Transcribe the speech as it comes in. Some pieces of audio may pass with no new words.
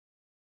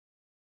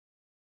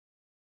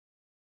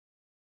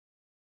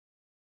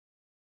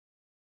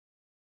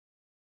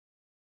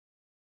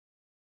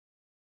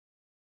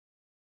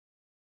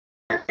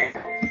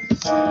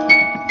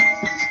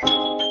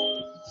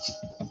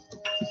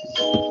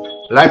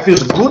Life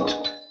is good.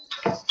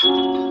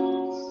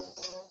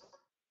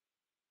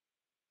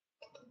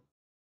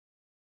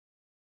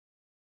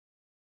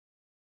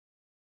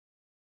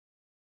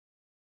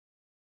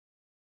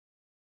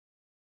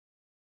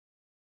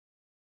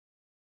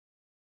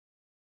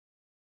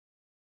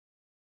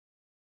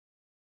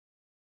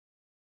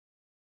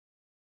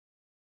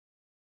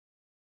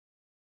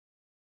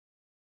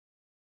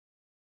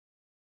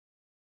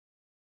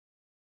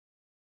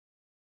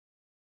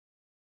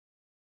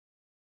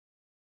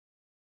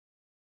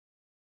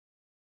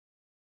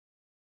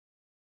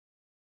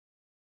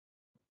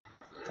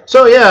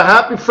 So yeah,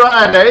 happy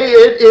Friday.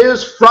 It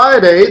is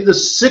Friday, the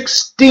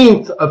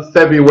 16th of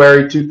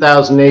February,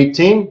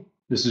 2018.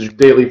 This is your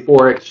daily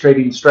Forex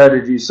trading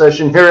strategy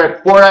session here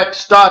at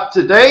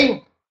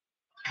Forex.Today.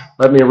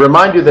 Let me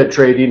remind you that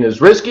trading is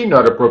risky,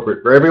 not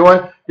appropriate for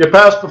everyone. Your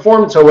past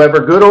performance,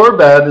 however, good or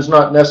bad, is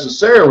not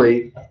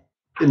necessarily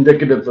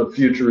indicative of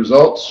future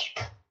results.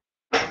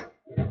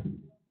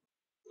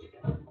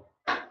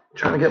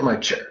 Trying to get my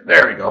chair.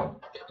 There we go.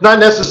 Not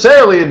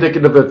necessarily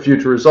indicative of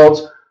future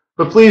results.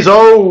 But please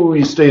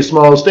always stay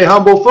small, stay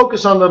humble,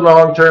 focus on the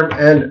long term,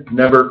 and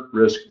never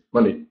risk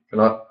money.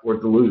 Cannot afford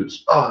to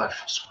lose. Oh, that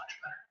feels so much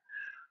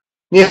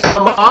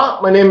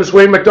better. My name is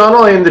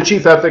McDonell. I am the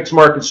Chief FX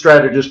Market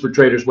Strategist for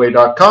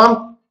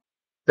TradersWay.com.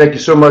 Thank you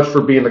so much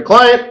for being a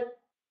client.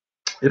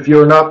 If you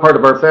are not part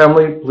of our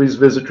family, please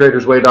visit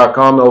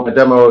TradersWay.com. Open a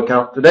demo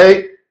account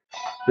today.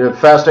 We have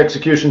fast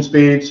execution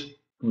speeds,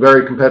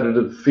 very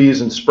competitive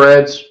fees and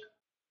spreads.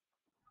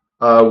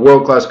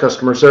 World-class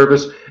customer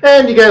service,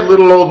 and you get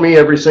little old me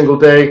every single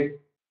day,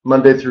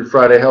 Monday through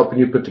Friday, helping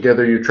you put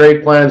together your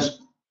trade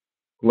plans,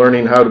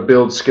 learning how to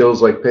build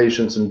skills like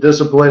patience and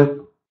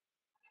discipline,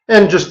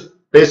 and just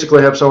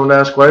basically have someone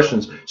ask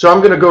questions. So I'm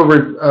going to go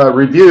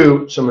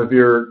review some of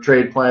your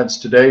trade plans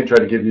today, try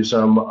to give you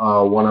some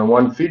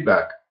one-on-one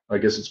feedback. I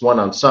guess it's one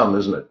on some,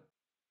 isn't it?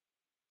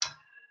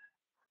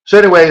 So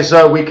anyways,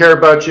 we care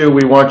about you,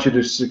 we want you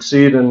to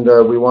succeed, and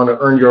we want to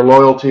earn your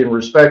loyalty and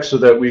respect so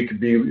that we could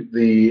be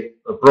the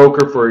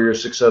broker for your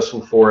successful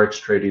Forex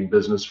trading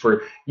business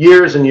for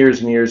years and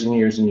years and years and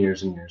years and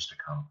years and years to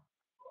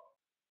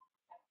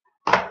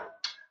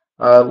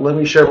come. Let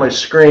me share my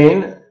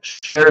screen.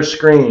 Share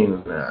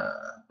screen.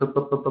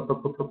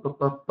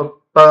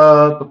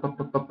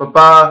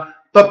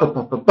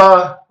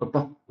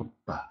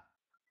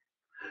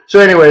 So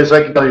anyways,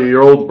 I can tell you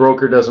your old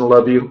broker doesn't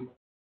love you.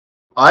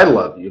 I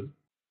love you,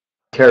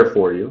 care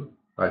for you.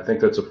 I think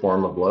that's a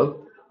form of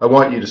love. I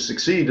want you to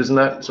succeed. Isn't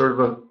that sort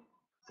of a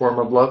form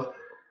of love?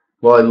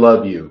 Well, I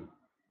love you.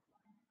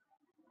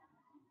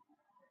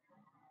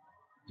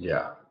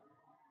 Yeah.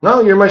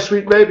 No, you're my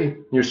sweet baby.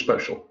 You're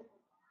special.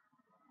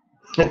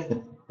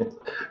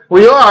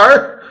 We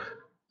are.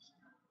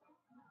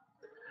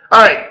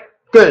 All right.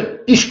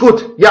 Good. Ist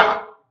gut.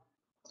 Yeah.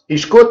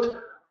 Ist gut.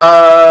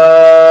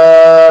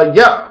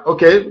 Yeah.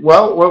 Okay.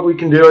 Well, what we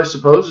can do, I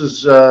suppose,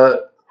 is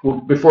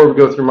before we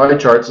go through my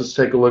charts, let's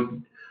take a look at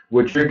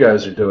what you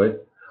guys are doing.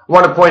 I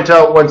want to point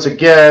out once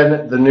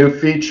again the new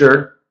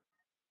feature.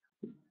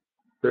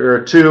 There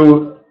are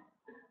two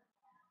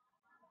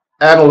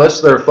analysts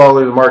that are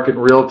following the market in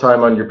real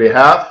time on your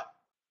behalf.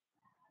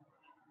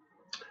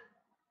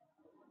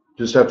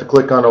 Just have to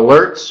click on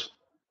alerts.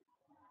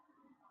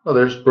 Oh,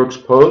 there's Brooks'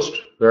 post.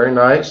 Very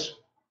nice.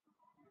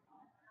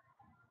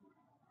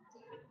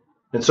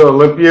 And so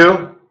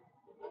Olympia,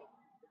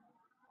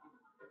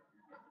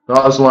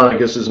 Aslan, I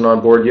guess, isn't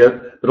on board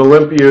yet, but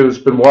Olympia has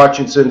been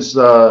watching since 2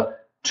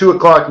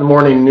 o'clock in the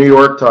morning New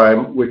York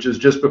time, which is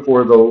just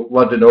before the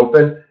London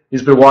Open.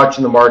 He's been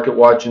watching the market,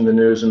 watching the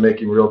news, and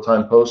making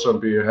real-time posts on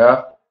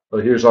behalf.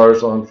 Well, here's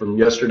Arslan from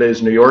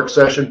yesterday's New York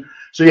session.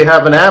 So you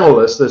have an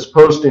analyst that's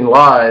posting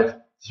live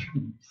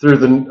through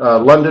the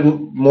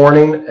London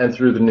morning and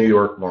through the New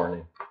York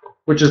morning,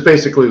 which is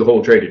basically the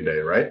whole trading day,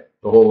 right?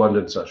 The whole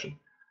London session.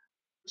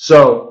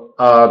 So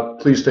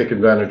please take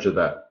advantage of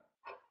that.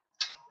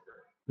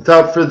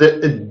 Without further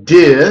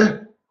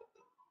ado,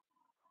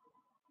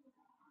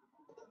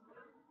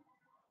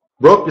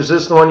 Brooke, is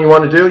this the one you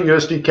want to do,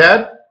 USD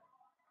CAD?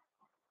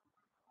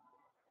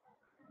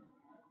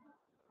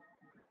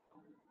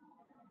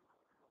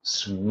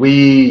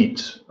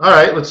 Sweet. All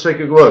right, let's take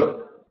a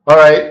look. All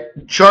right,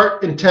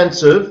 chart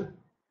intensive.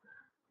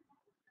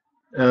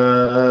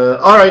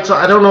 All right, so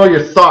I don't know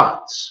your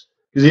thoughts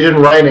because you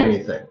didn't write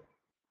anything.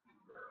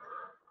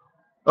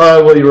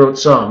 Well, you wrote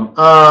some.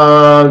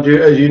 As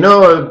you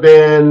know, I've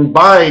been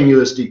buying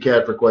USD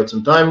CAD for quite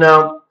some time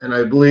now, and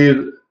I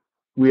believe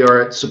we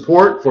are at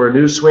support for a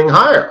new swing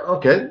higher.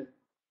 Okay.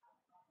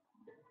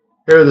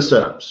 Here are the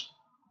setups.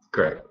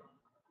 Great.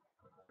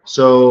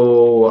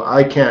 So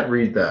I can't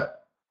read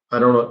that. I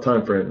don't know what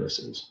time frame this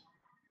is.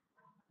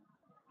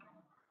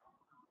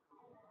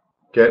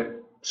 Okay.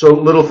 So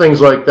little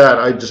things like that.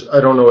 I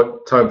don't know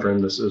what time frame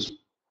this is.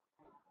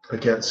 I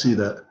can't see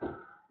that.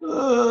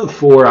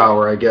 4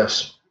 hour, I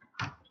guess.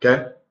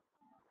 Okay.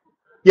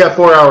 Yeah,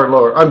 4 hour and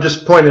lower. I'm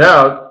just pointing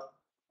out.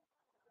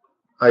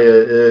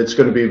 it's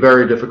going to be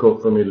very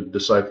difficult for me to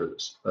decipher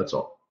this. That's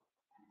all.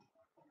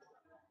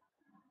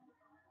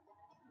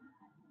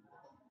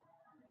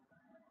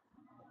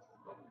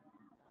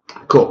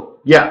 Cool.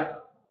 Yeah.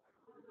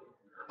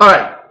 All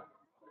right.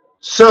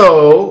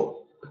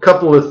 So a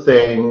couple of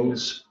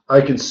things.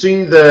 I can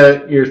see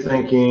that you're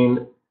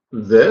thinking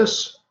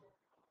this.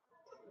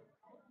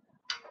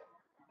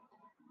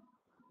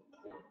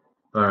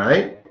 All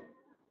right.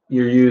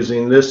 You're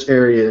using this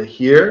area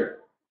here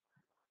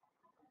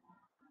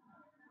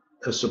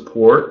as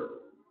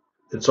support.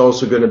 It's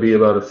also going to be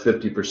about a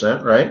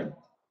 50%, right?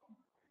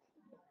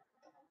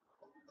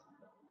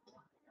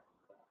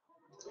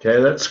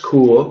 Okay, that's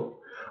cool.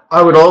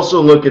 I would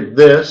also look at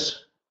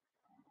this,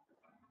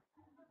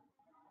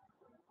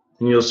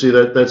 and you'll see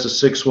that that's a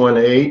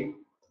 618,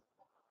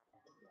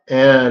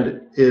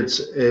 and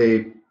it's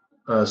a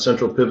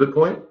central pivot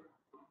point.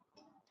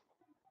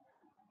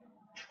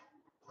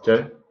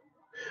 Okay.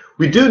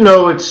 We do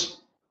know it's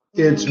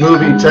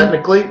moving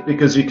technically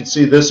because you can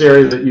see this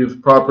area that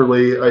you've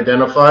properly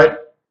identified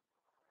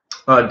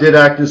did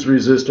act as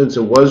resistance.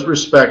 It was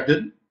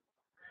respected,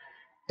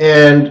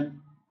 and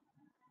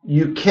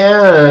you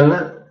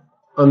can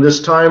on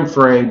this time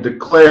frame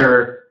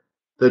declare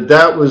that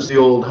that was the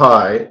old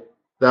high,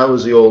 that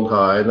was the old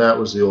high, and that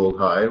was the old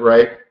high,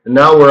 right? And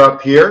now we're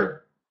up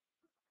here,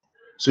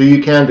 so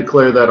you can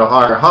declare that a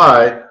higher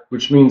high,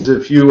 which means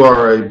if you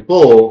are a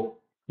bull,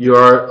 you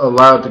are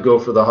allowed to go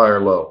for the higher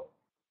low.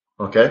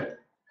 Okay,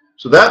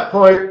 so that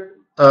point,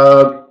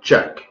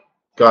 check,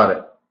 got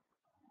it,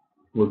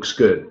 looks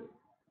good.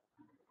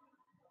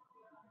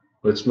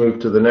 Let's move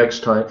to the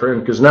next time frame,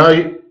 because now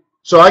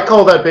so I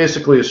call that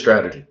basically a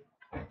strategy.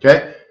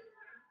 Okay,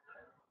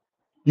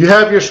 you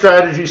have your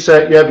strategy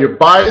set, you have your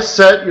buy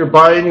set, you're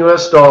buying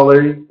US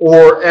dollar,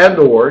 or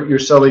you're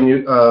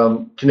selling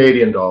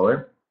Canadian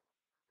dollar.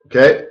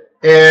 Okay,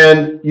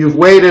 and you've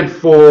waited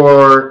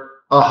for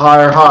a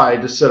higher high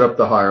to set up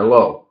the higher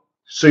low.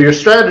 So your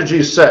strategy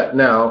is set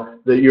now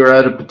that you're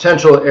at a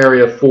potential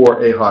area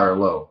for a higher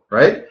low,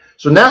 right?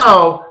 So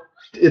now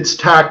it's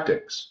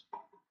tactics.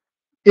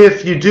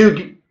 If you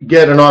do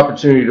get an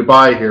opportunity to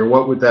buy here,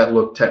 what would that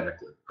look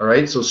technically? All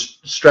right, so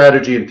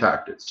strategy and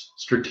tactics,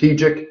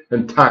 strategic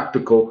and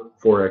tactical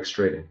Forex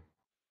trading.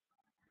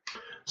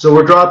 So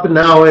we're dropping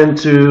now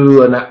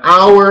into an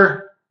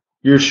hour.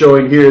 You're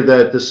showing here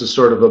that this is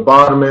sort of a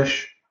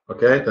bottomish.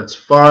 Okay, that's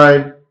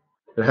fine.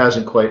 It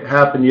hasn't quite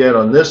happened yet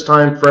on this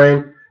time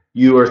frame.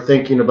 You are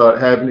thinking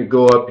about having to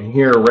go up in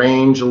here,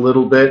 range a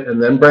little bit,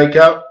 and then break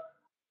out.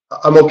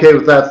 I'm okay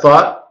with that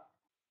thought,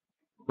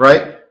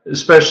 right?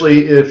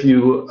 Especially if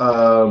you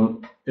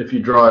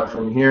draw it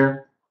from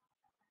here.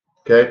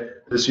 Okay,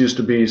 this used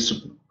to be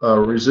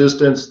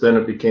resistance, then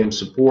it became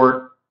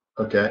support.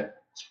 Okay,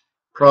 it's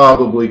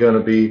probably going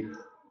to be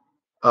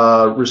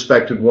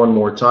respected one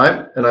more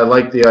time, and I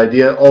like the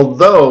idea.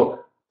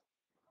 Although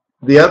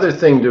the other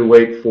thing to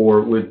wait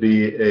for would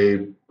be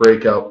a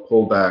breakout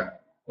pullback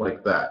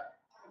like that.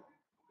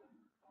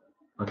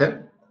 Okay,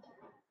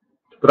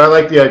 but I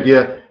like the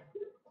idea.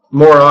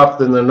 More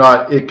often than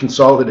not, it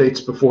consolidates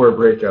before a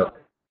breakout.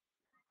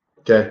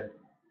 Okay,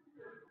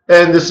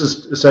 and this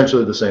is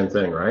essentially the same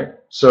thing, right?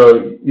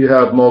 So you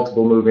have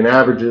multiple moving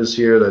averages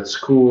here. That's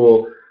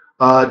cool.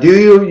 Do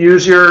you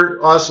use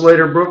your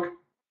oscillator, Brooke?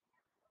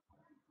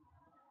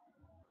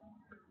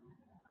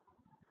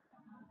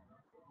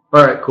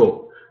 All right,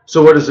 cool.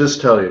 So what does this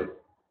tell you?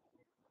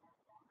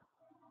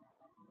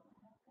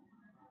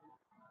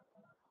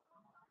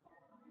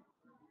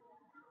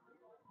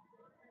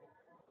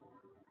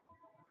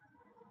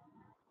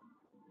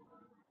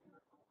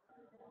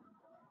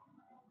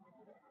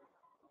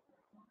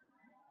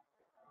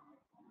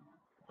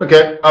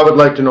 Okay, I would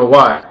like to know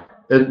why.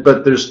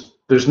 But there's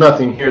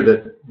nothing here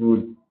that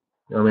would,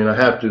 I mean, I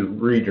have to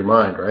read your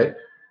mind, right?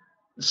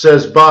 It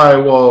says buy.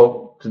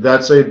 Well, did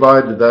that say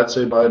buy? Did that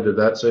say buy? Did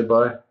that say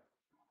buy?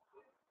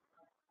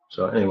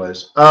 So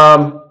anyways,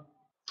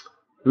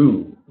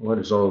 ooh, what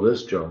is all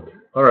this junk?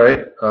 All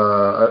right,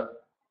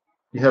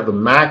 you have a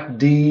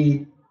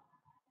MACD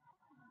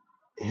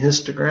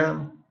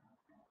histogram.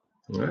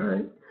 All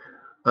right,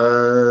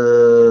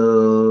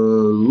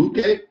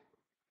 okay.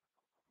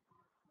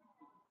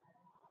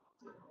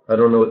 I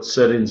don't know what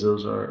settings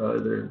those are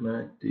either.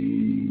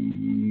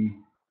 MACD.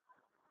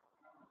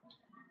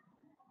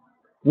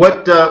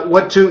 What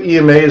two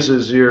EMAs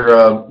is your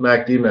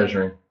MACD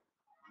measuring?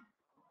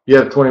 You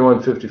have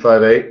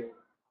 2155.8.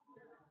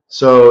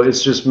 So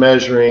it's just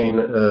measuring.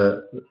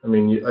 I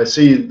mean, I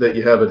see that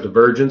you have a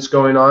divergence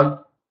going on,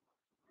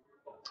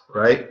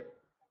 right?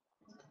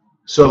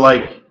 So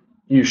like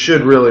you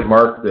should really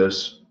mark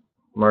this,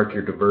 mark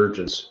your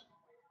divergence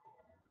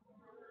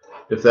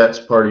if that's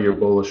part of your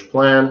bullish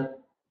plan.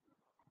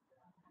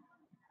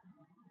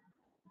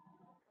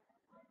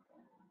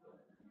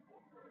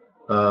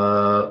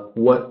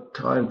 What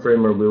time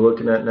frame are we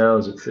looking at now?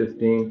 Is it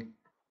 15?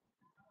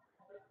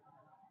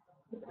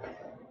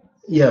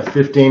 Yeah,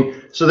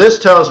 15. So this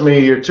tells me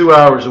you're 2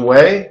 hours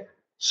away.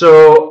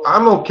 So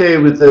I'm okay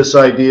with this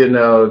idea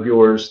now of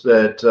yours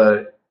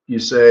that you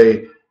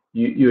say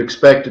you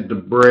expect it to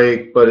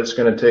break, but it's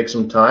going to take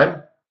some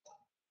time.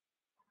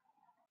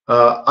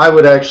 I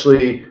would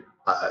actually,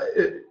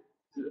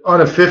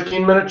 on a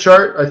 15-minute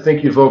chart, I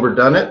think you've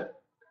overdone it,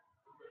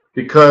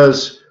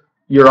 because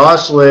your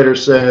oscillator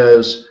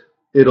says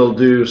it'll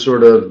do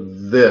sort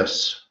of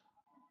this.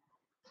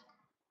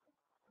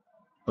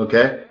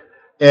 Okay?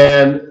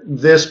 And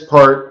this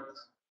part,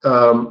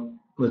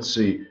 let's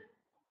see.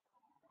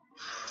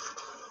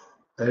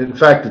 In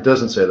fact, it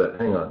doesn't say that.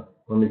 Hang on.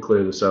 Let me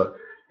clear this out.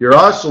 Your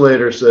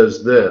oscillator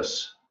says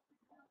this.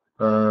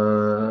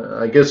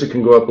 I guess it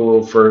can go up a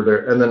little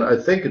further, and then I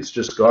think it's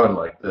just gone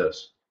like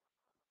this.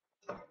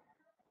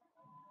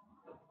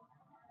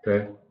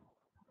 Okay.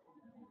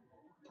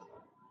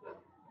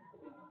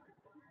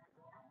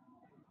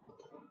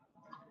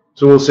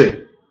 So we'll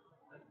see.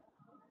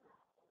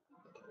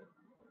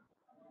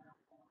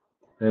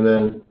 And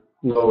then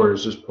lower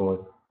is just pulling.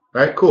 All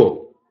right,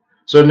 cool.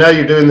 So now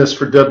you're doing this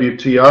for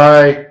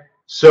WTI.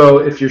 So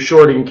if you're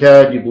shorting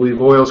CAD, you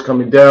believe oil's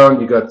coming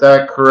down, you got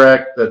that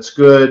correct. That's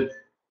good.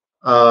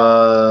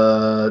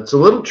 It's a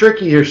little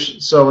tricky here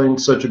selling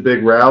such a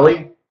big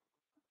rally,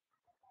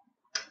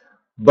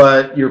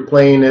 but you're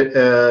playing it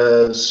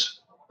as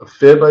a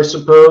fib, I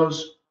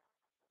suppose.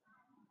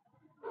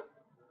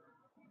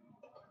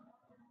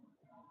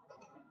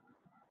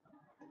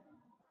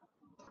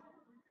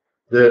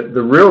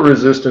 The real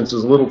resistance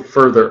is a little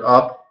further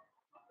up.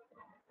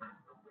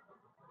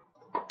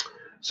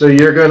 So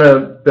you're going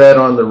to bet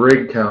on the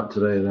rig count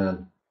today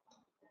then.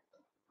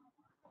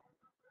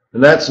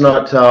 And that's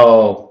not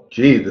till,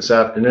 gee, this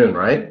afternoon,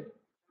 right?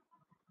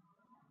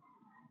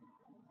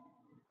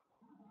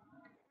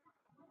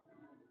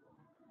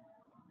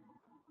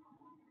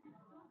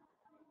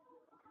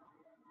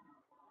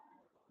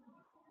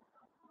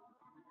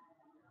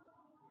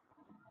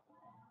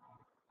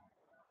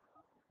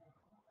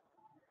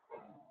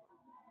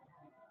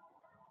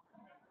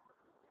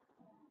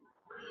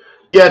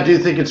 Yeah, do you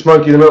think it's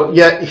monkey in the middle?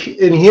 Yeah,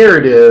 and here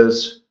it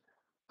is.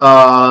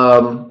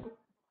 I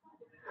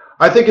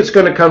think it's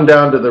going to come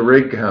down to the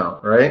rig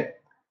count, right?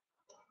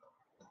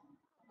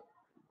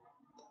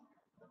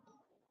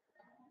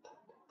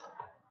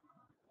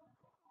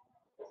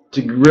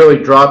 To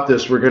really drop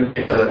this, we're going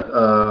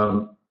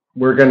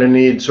to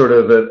need sort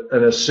of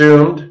an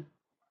assumed,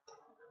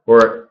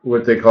 or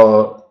what they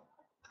call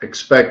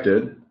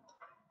expected,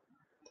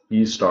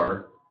 E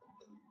star,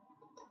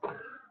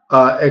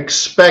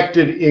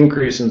 expected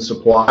increase in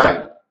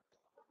supply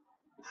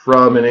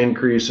from an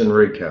increase in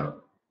rig count.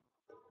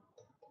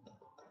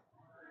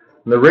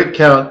 And the rig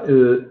count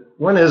is,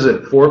 when is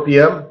it? 4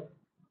 p.m.?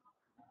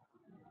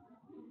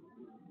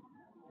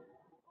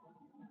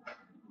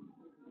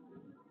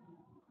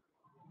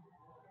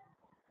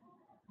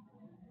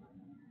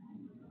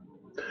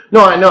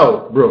 No, I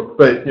know, Brooke,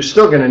 but you're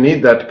still going to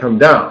need that to come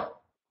down.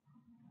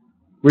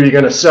 Were you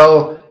going to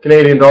sell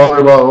Canadian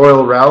dollar while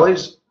oil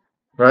rallies?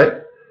 Right?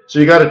 So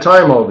you got to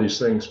time all these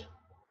things.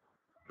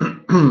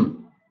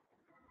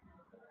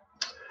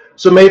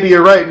 So maybe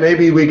you're right.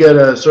 Maybe we get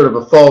a sort of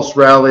a false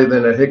rally,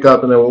 then a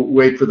hiccup, and then we'll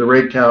wait for the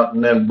rig count,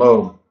 and then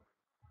boom.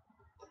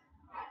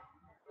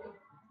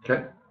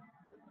 Okay.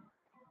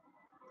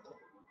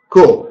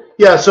 Cool.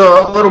 Yeah,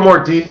 so a little more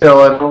detail.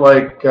 I don't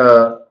like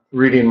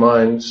reading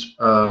minds.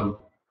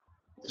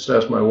 Just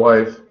ask my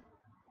wife.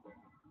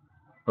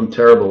 I'm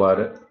terrible at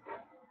it.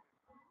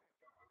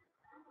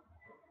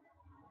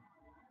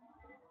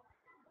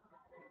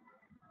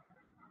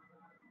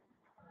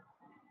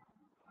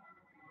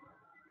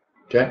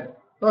 Okay.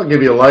 I'll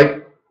give you a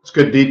like. It's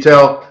good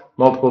detail,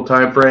 multiple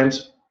time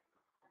frames.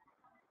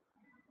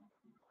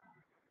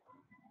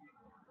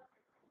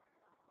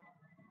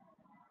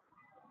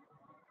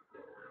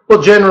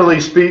 Well, generally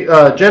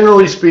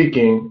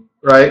speaking,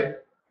 right?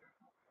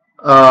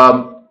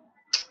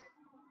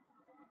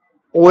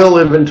 Oil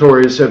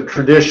inventories have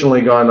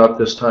traditionally gone up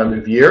this time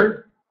of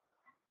year.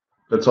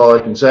 That's all I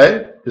can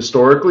say,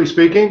 historically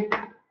speaking.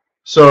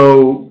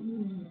 So,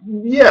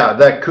 yeah,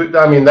 that could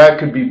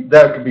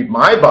be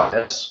my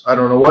bias. I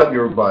don't know what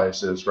your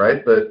bias is,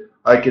 right? But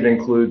I could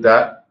include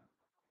that.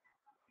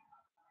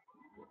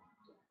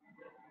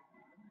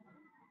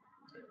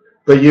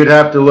 But you'd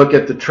have to look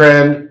at the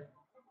trend,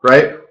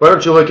 right? Why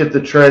don't you look at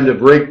the trend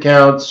of rig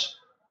counts?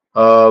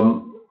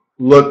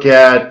 Look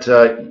at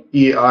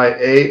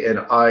EIA and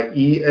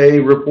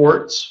IEA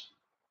reports.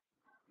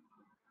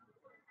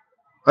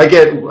 I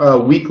get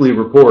weekly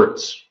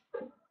reports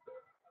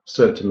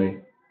sent to me.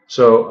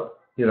 So,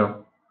 you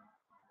know.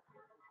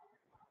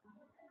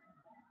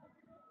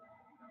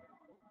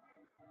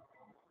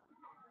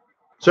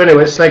 So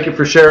anyways, thank you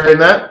for sharing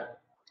that.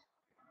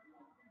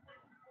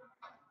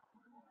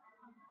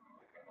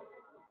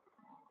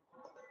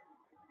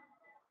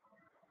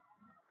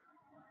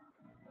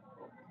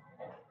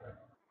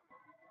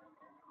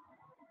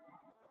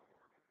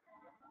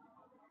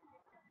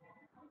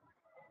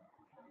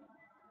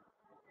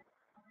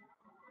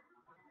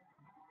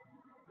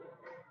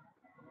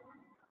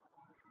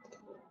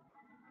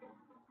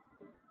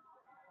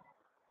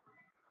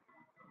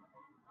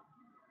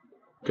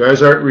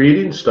 Guys aren't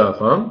reading stuff,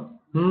 huh?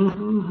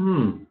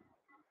 Mm-hmm.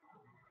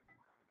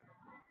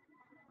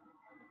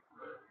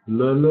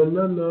 La la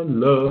la la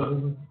la.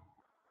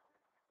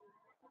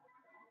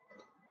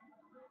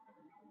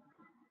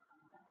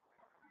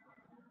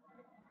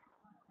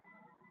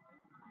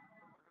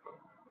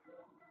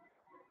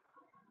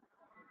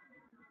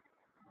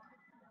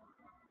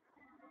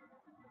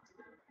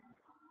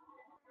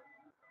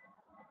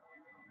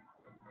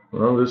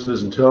 Well, this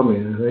doesn't tell me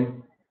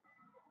anything.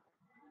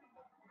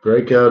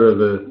 Break out of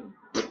the...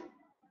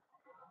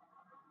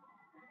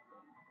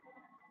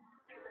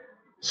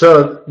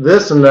 So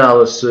this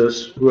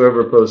analysis,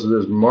 whoever posted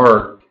this,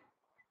 Mark,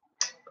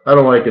 I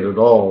don't like it at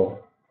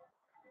all.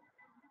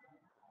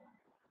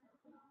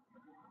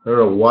 I don't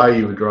know why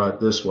you would draw it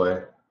this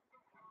way.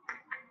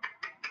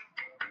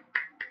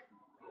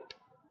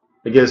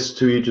 I guess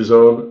to each his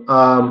own.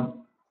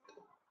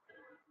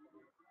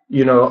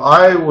 You know,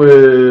 I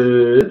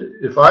would,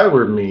 if I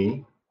were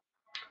me,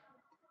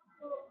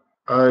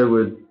 I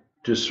would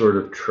just sort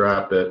of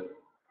trap it.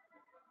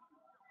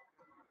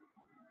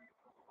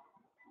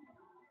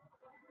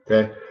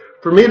 Okay.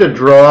 For me to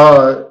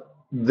draw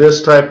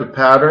this type of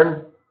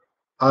pattern,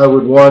 I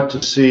would want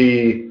to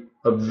see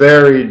a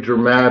very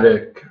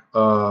dramatic,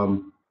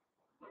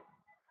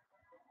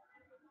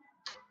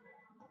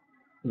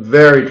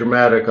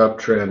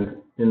 uptrend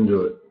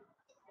into it.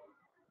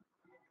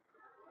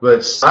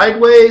 But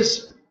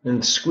sideways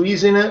and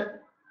squeezing it,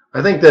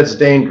 I think that's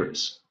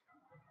dangerous.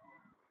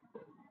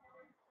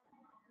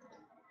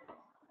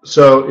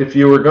 So if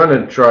you were going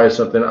to try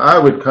something, I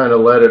would kind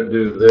of let it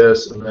do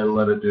this, and then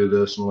let it do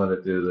this, and let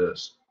it do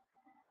this.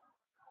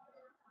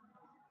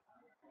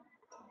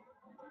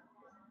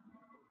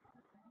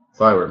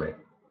 If I were me.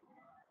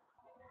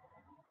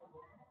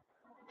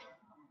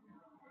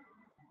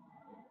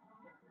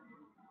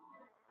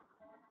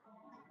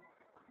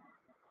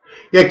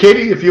 Yeah,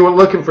 Katie, if you were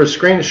looking for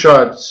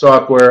screenshot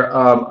software,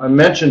 I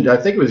mentioned, I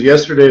think it was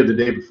yesterday or the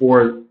day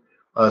before,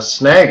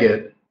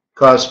 Snagit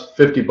cost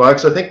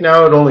 $50. I think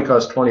now it only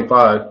costs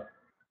 25.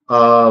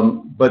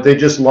 But they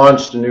just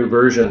launched a new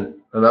version,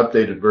 an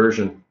updated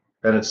version,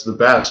 and it's the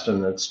best,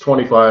 and it's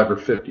 25 or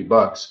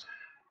 $50.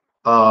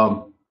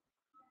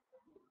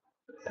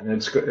 And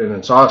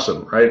it's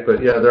awesome, right?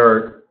 But yeah, there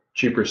are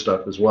cheaper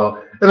stuff as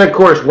well. And of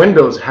course,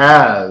 Windows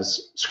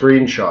has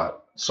screenshot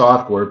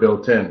software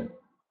built in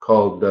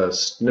called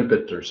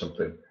Snippet or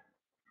something.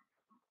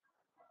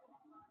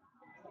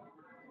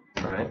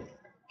 All right.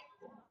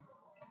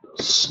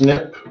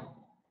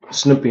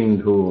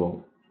 Snipping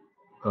tool.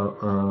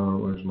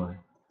 Where's my?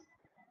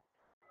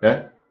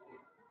 Okay.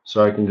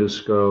 So I can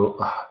just go.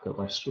 Got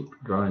my stupid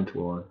drawing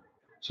tool on.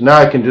 So now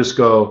I can just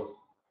go.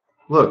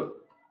 Look,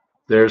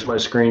 there's my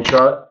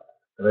screenshot,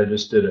 and I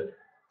just did it.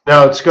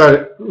 Now it's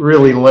got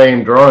really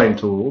lame drawing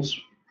tools,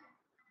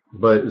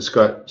 but it's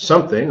got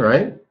something,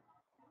 right?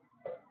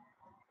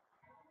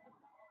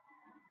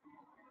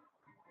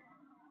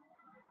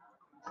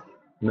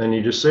 And then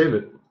you just save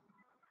it.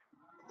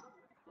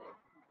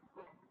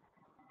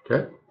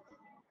 Okay.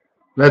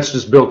 That's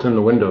just built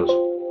into Windows.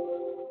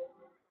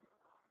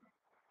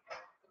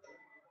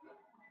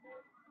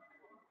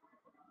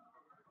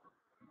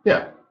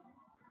 Yeah.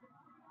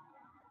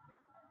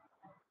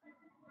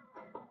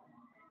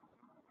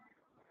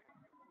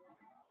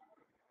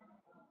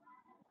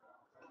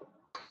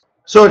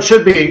 So it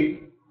should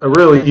be a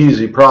really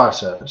easy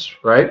process,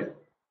 right?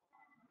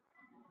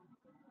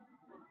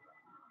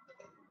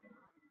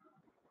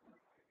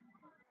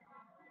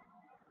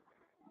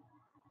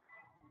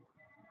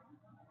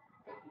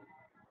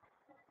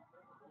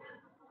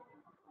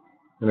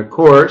 And of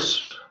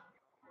course,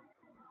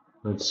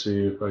 let's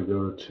see if I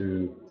go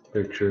to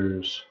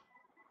pictures.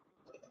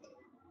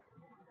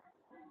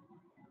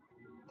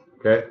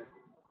 Okay.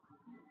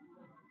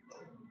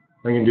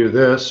 I can do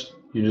this.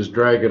 You just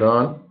drag it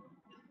on.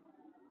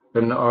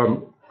 And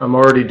I'm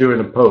already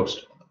doing a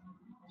post.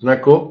 Isn't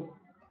that cool?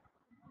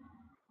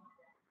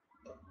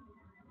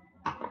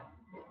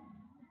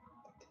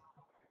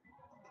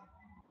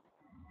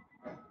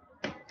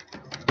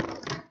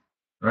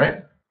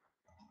 Right?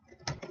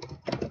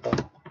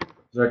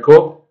 Is that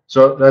cool?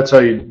 So that's how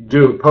you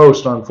do a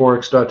post on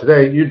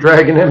Forex.Today. You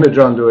drag an image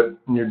onto it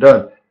and you're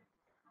done.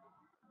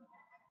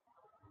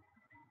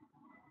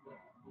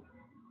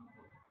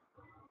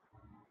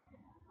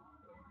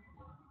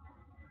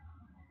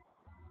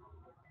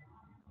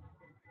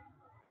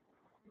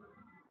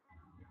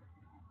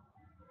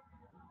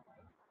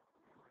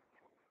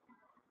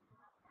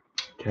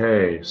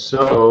 Okay,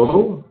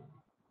 so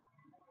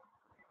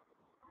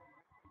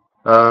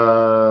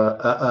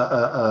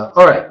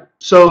all right,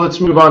 so let's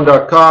move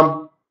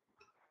on.com.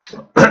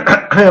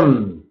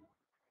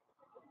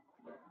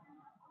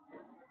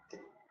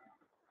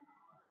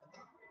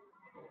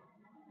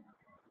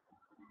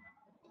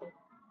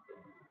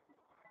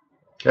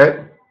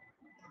 Okay,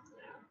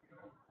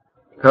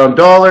 pound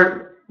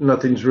dollar,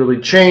 nothing's really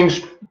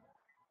changed.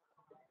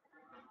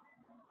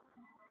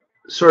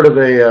 Sort of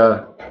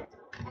a,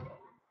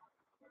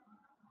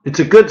 it's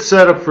a good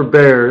setup for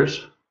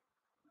bears.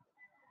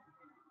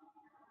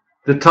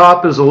 The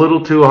top is a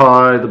little too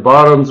high, the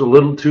bottom's a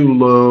little too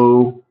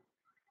low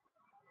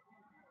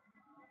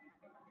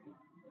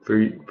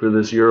for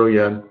this euro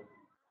yen.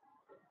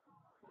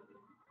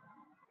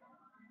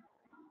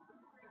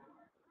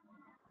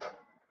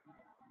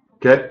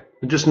 Okay,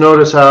 and just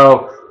notice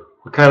how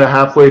we're kind of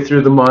halfway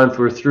through the month,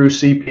 we're through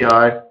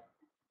CPI.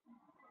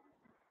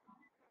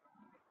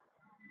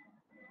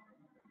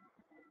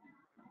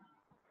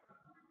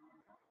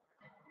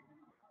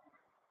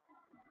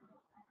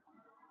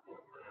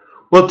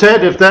 Well,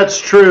 Ted, if that's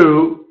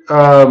true,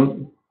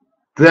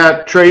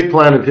 that trade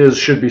plan of his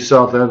should be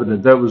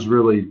self-evident. That was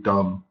really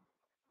dumb.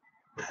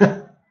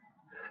 I'm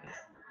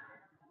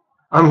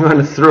going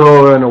to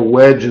throw in a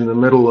wedge in the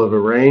middle of a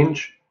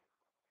range.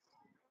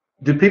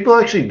 Do people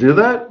actually do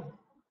that?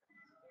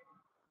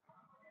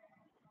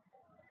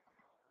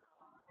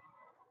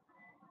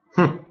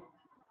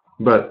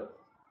 But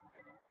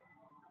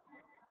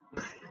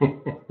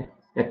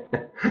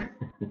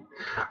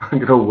I'm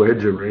going to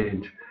wedge a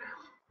range.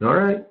 All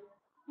right.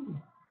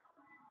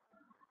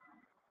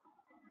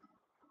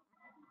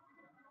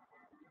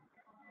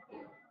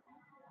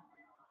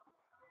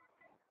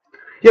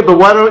 Yeah, but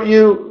why don't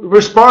you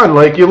respond?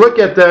 Like, you look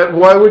at that,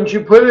 why wouldn't you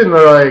put in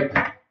the, like,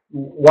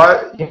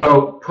 why, you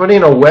know,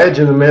 putting a wedge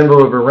in the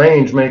middle of a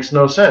range makes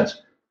no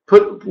sense.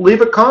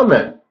 Leave a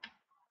comment.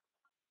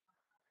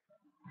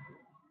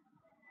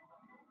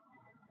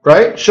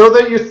 Right? Show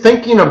that you're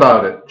thinking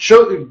about it.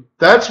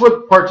 That's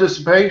what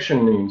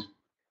participation means.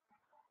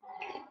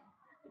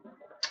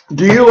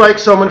 Do you like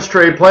someone's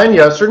trade plan?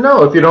 Yes or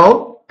no? If you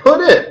don't,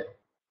 put it.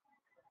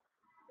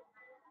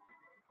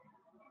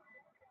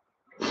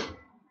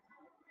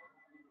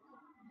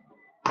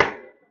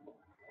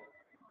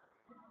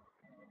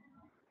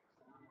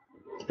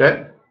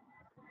 Okay.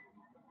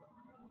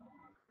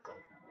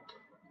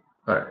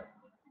 All right.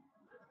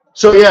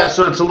 So yeah,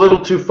 so it's a little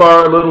too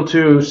far, a little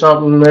too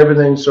something,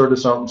 everything's sort of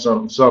something,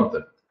 something,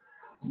 something.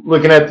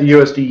 Looking at the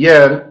USD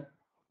yen,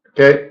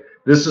 okay,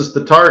 this is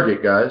the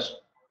target, guys.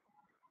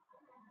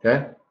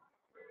 Okay,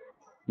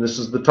 this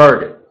is the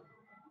target.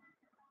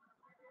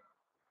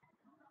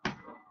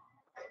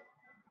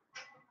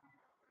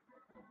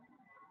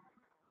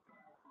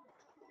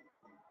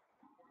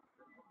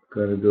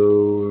 Gotta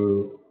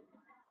go,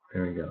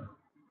 there we go.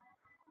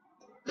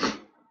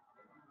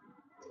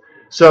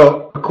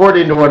 So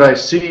according to what I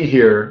see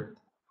here,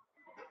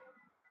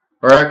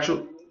 our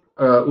actual,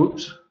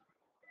 oops,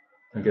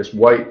 I guess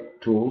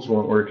white tools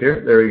won't work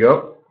here. There we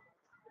go.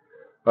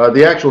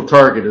 The actual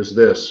target is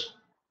this.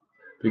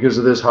 Because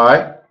of this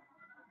high,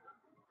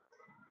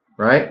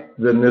 right?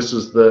 Then this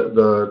is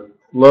the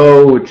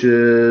low, which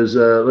is,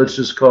 let's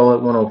just call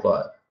it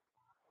 105.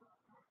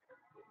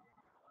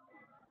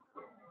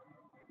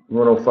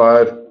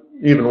 105,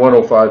 even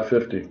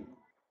 105.50.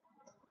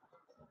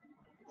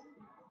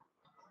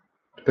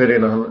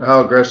 Depending on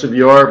how aggressive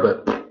you are,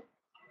 but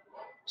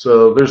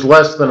so there's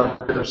less than a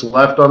pips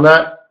left on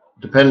that,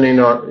 depending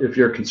on if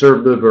you're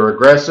conservative or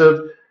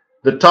aggressive.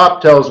 The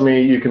top tells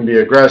me you can be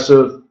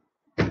aggressive.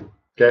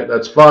 Okay,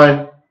 that's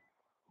fine.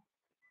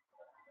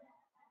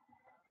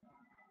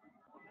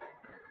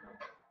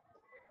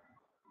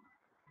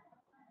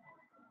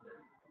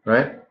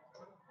 Right?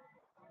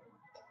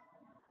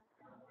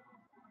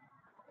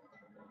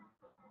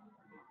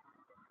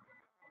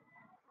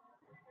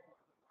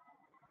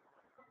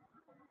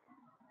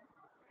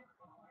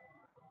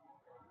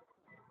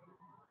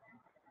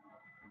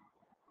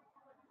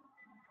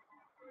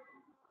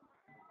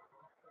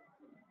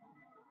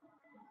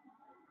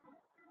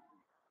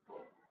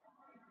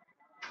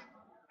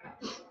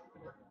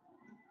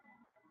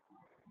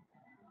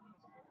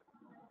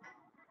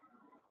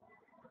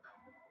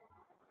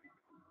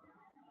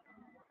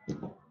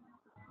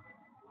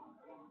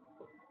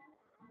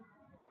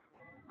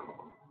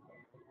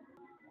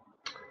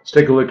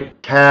 Let's take a look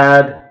at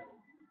CAD.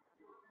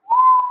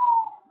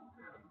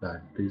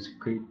 Life is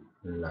great,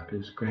 life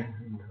is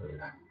grand,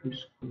 life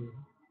is good.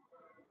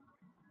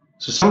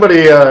 So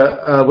somebody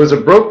was a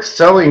broke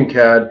selling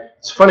CAD.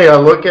 It's funny, I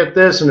look at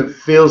this and it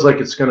feels like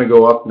it's going to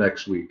go up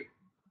next week.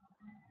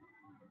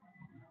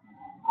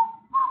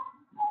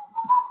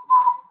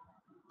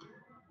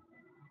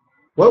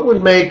 What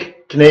would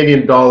make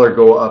Canadian dollar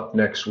go up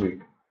next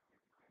week?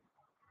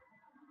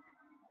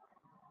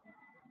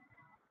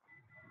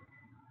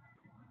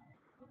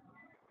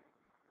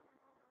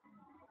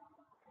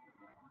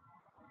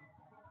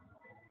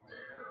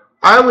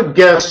 I would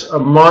guess a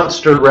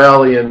monster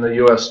rally in the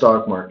U.S.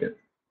 stock market.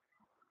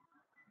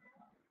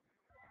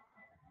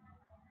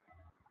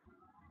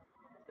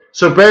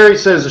 So Barry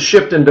says a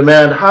shift in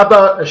demand. How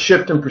about a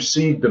shift in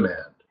perceived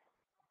demand?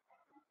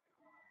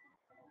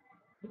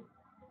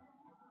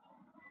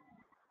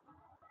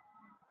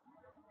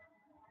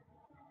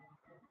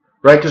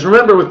 Right? Because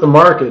remember, with the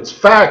markets,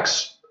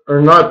 facts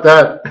are not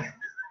that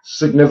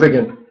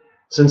significant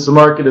since the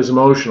market is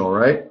emotional,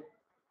 right?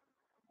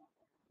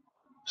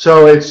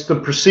 So it's the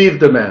perceived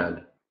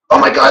demand. Oh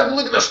my God,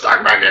 look at the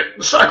stock market.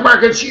 The stock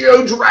market's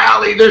huge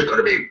rally. There's going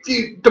to be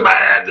huge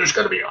demand. There's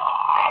going to be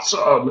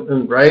awesome,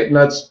 and, right? And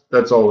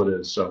that's all it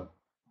is. So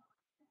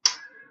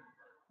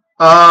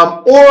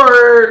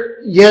Or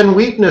yen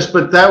weakness,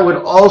 but that would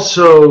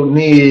also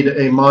need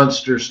a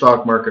monster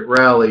stock market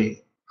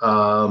rally,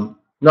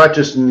 not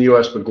just in the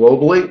US, but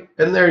globally.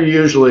 And they're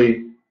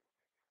usually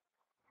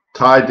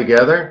tied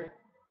together.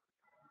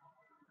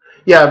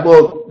 Yeah,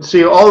 well,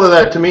 see, all of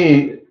that to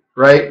me,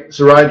 right?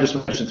 So Ryan just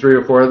mentioned 3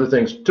 or 4 other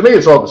things. To me,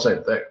 it's all the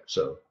same thing.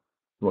 So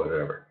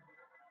whatever.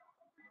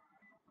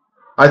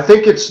 I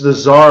think it's the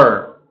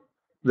czar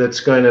that's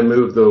going to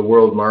move the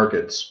world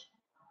markets.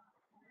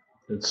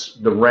 It's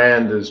the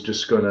rand is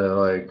just going to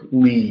like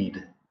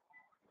lead.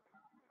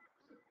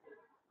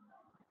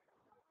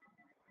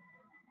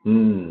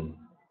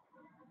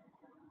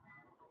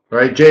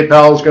 Right? Jay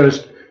Powell's going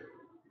to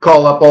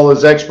call up all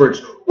his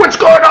experts. What's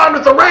going on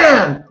with the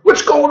rand?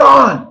 What's going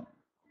on?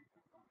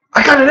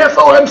 I got an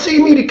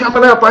FOMC meeting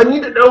coming up. I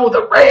need to know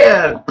the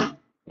rand.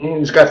 And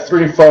he's got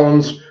 3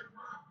 phones,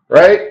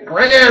 right?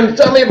 Rand,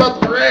 tell me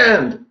about the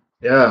rand.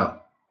 Yeah.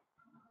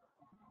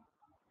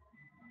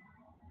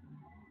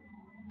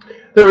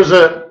 There was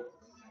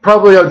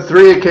probably on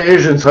 3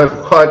 occasions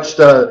I've watched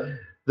the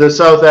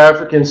South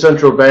African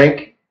Central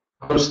Bank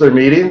host their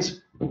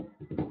meetings.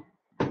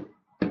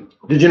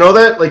 Did you know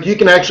that? Like you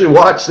can actually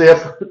watch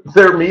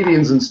their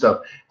meetings and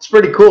stuff. It's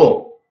pretty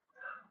cool.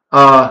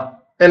 And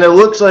it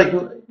looks like,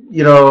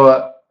 you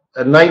know,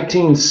 a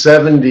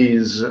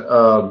 1970s,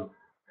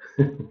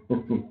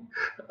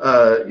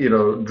 you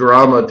know,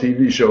 drama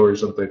TV show or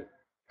something.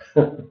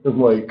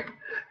 Like,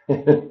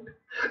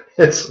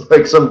 it's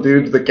like some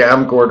dude with a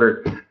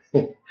camcorder,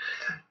 you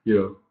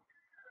know.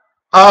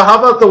 How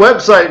about the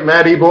website,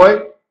 Matty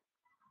boy?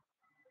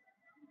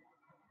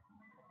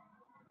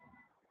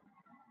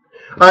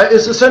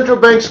 Is the central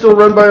bank still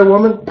run by a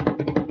woman?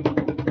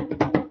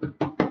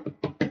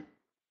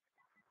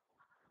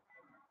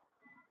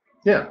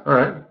 Yeah, all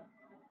right.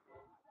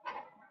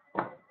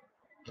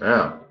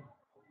 Yeah.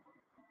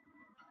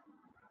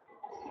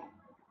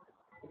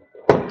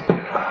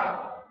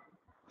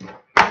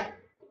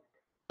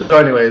 So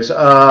anyways,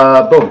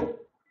 boom.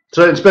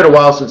 So it's been a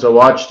while since I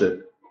watched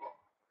it.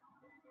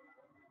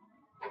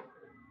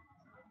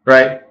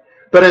 Right?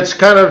 But it's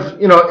kind of,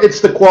 you know,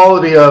 it's the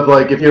quality of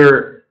like if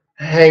you're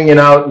hanging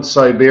out in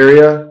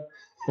Siberia,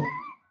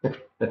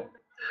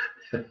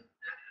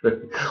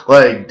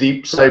 like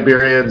deep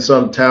Siberia in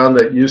some town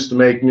that used to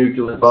make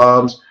nuclear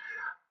bombs,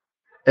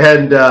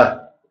 and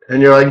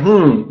you're like,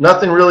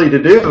 nothing really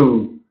to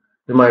do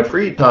in my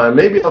free time.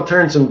 Maybe I'll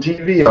turn some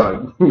TV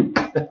on.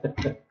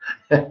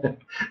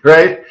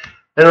 Right?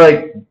 And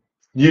like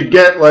you'd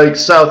get like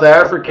South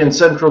African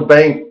Central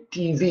Bank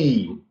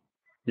TV.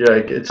 You're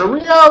like, it's a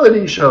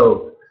reality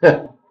show.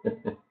 You're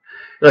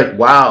like,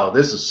 wow,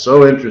 this is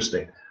so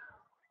interesting.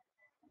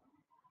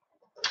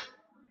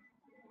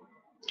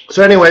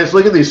 So anyways,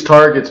 look at these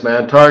targets,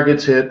 man.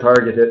 Targets hit,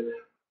 target hit.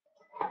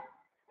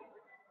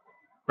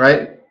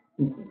 Right?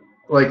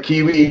 Like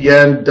Kiwi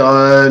yen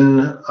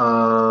done.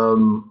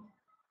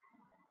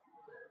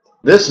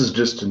 This is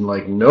just in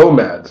like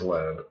nomad's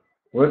land.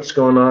 What's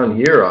going on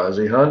here,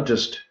 Aussie, huh?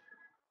 Just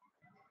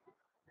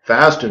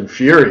fast and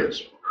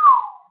furious.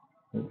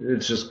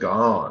 It's just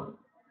gone.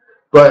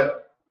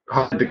 But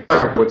hard to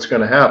declare what's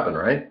going to happen,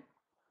 right?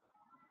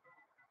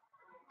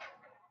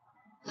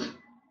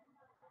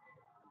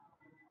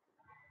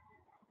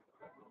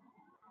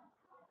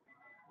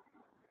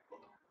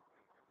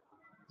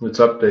 Let's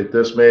update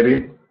this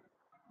maybe.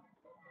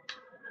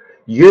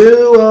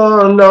 You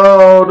are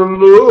not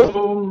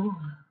alone.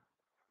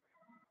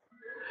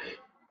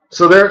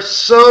 So they're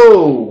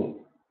so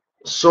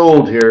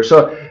sold here.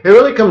 So it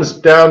really comes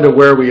down to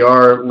where we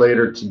are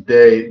later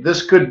today.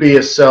 This could be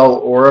a sell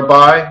or a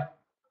buy.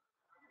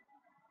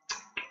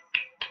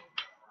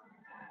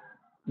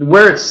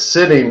 Where it's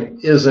sitting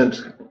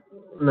isn't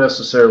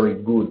necessarily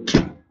good.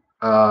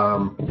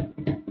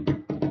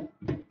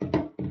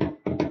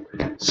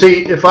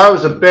 See, if I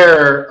was a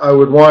bear, I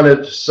would want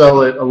to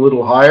sell it a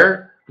little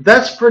higher.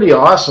 That's pretty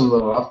awesome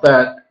though, off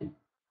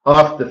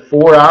the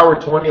 4-hour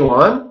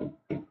 21.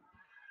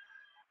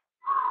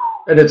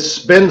 And it's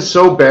been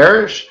so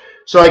bearish.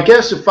 So I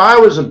guess if I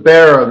was a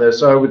bear on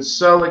this, I would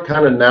sell it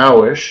kind of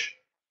nowish,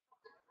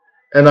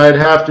 and I'd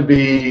have to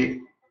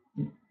be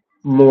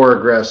more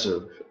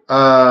aggressive.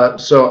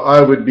 So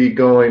I would be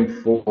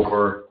going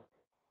for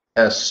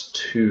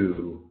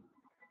S2.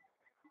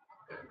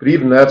 But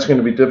even that's going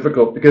to be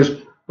difficult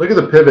because look at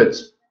the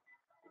pivots.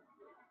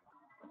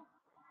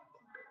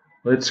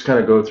 Let's kind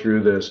of go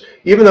through this.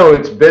 Even though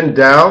it's been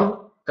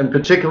down, and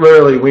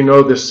particularly we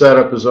know this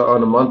setup is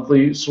on a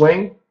monthly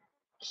swing,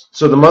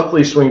 so the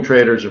monthly swing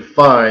traders are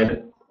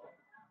fine,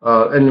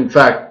 and in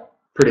fact,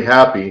 pretty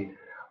happy.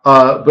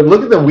 But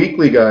look at the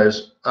weekly,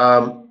 guys.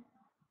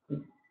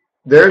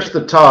 There's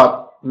the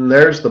top, and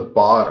there's the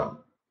bottom.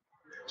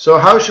 So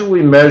how should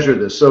we measure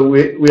this? So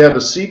we have a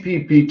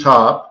CPP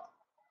top,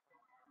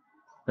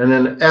 and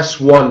an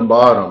S1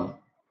 bottom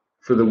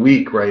for the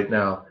week right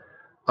now.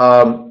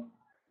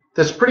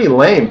 That's pretty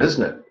lame,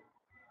 isn't it?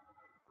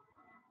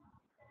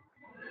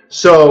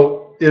 So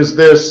is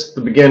this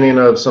the beginning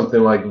of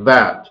something like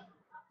that?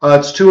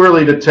 It's too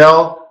early to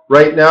tell.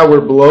 Right now,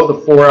 we're below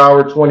the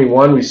 4-hour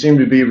 21. We seem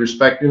to be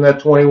respecting that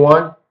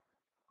 21.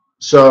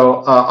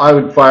 So I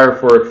would fire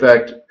for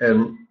effect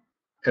and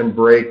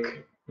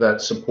break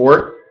that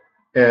support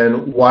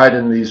and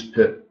widen these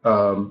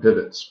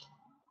pivots.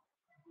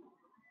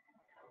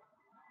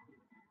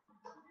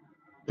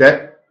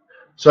 Okay,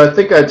 so I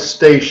think I'd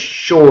stay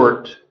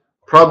short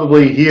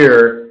probably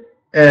here,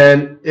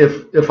 and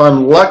if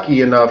I'm lucky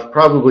enough,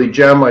 probably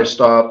jam my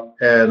stop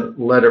and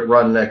let it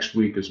run next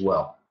week as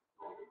well.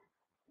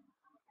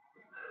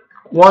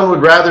 One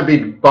would rather be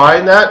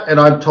buying that, and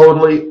I'm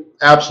totally,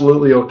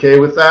 absolutely okay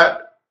with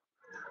that.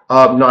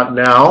 Not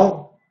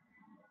now.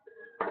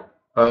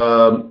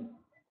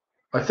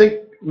 I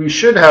think we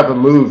should have a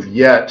move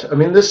yet. I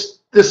mean, this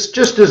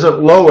just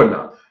isn't low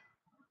enough.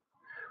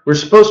 We're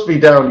supposed to be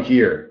down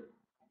here,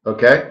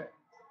 okay?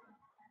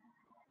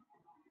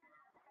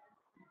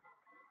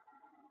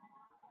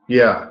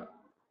 Yeah.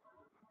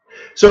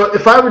 So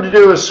if I were to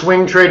do a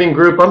swing trading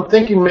group, I'm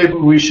thinking maybe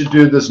we should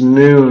do this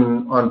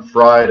noon on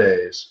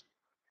Fridays.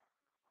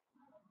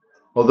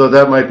 Although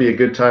that might be a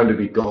good time to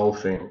be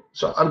golfing.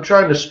 So I'm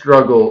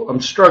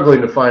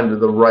struggling to find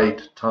the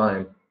right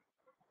time.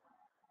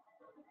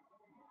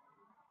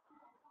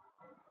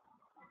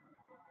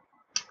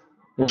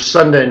 Well,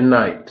 Sunday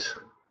night.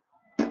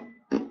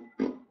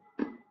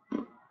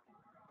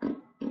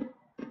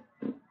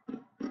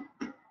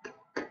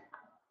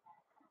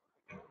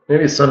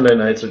 Maybe Sunday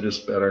nights are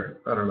just better.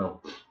 I don't know.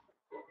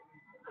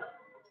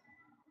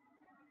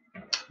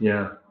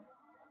 Yeah.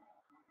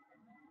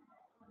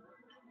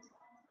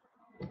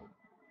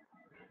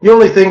 The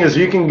only thing is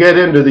you can get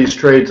into these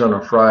trades on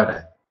a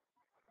Friday.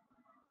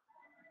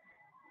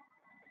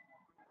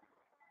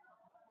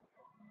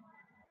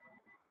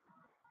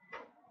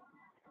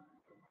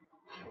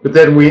 But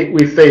then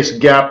we face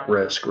gap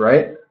risk,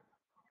 right?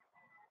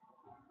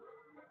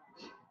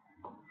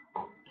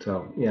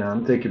 So, yeah,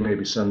 I'm thinking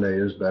maybe Sunday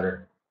is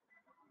better.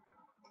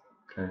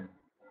 Okay.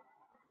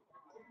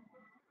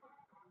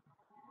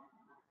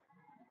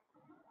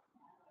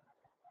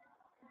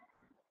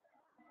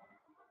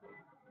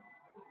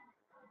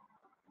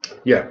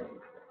 Yeah.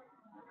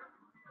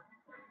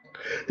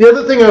 The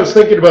other thing I was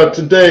thinking about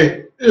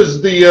today is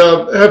the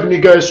having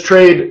you guys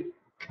trade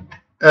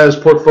as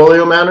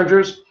portfolio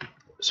managers,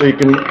 so you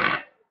can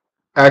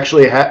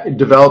actually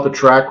develop a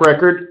track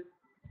record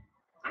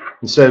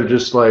instead of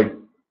just like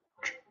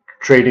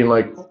trading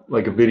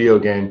like a video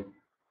game,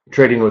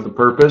 trading with a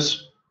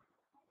purpose.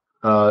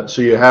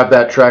 So you have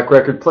that track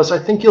record. Plus, I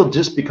think you'll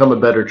just become a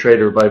better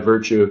trader by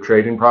virtue of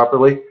trading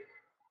properly.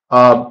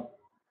 My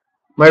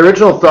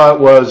original thought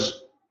was,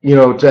 you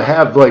know, to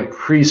have like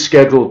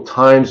pre-scheduled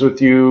times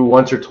with you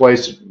once or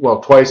twice, well,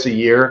 twice a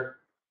year.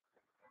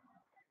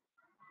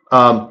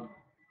 But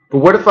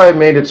what if I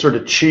made it sort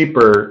of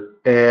cheaper,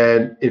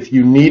 and if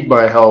you need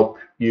my help,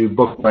 you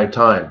book my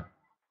time?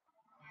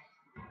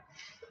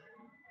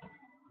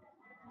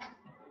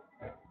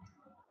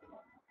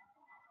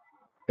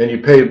 And you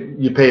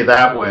pay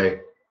that way.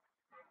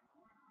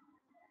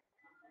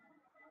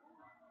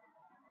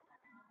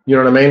 You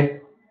know what I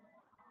mean?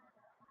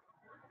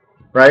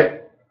 Right?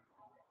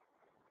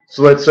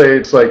 So let's say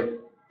it's like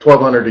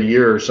 $1,200 a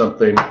year or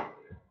something.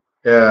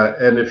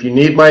 And if you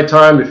need my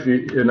time,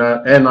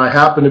 and I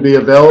happen to be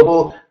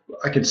available,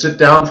 I can sit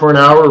down for an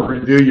hour,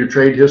 review your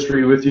trade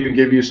history with you, and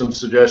give you some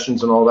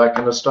suggestions and all that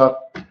kind of stuff.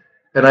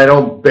 And I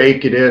don't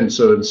bake it in,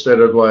 so instead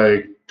of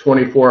like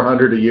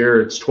 $2,400 a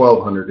year, it's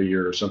 $1,200 a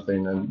year or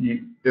something.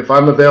 And if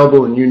I'm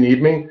available and you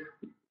need me,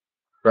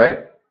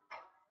 right?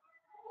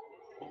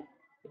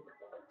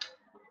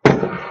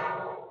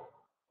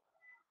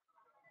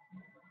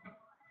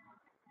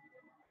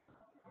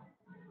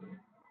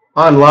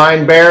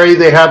 Online, Barry,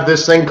 they have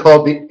this thing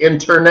called the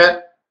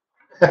internet.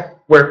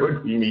 Where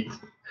would we meet?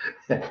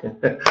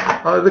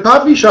 The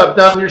coffee shop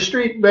down your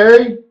street,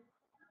 Barry. Do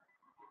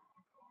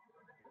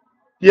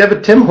you have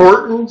a Tim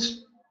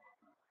Hortons?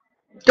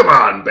 Come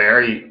on,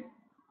 Barry.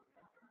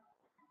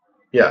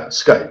 Yeah,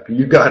 Skype.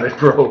 You got it,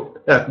 bro.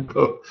 Yeah,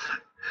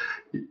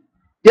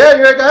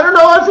 you're like, I don't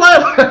know what's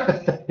left.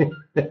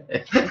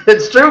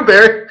 It's true,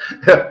 Barry.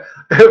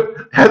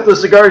 At the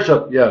cigar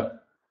shop, yeah.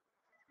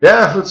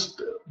 Yeah, let's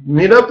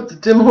meet up at the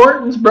Tim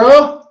Hortons,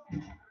 bro.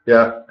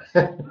 Yeah.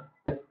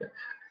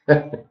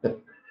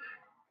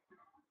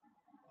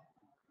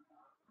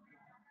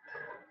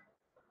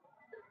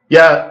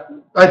 Yeah,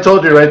 I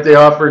told you, right? They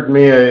offered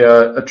me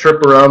a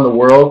trip around the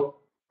world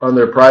on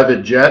their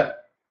private jet.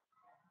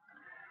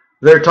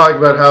 They're talking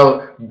about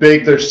how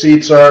big their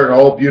seats are and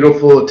all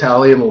beautiful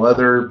Italian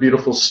leather,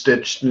 beautiful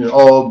stitched, you know,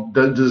 all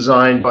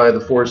designed by the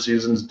Four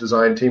Seasons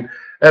design team.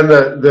 And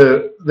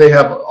they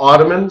have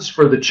ottomans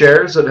for the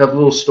chairs that have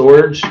little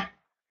storage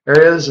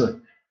areas.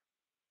 I'm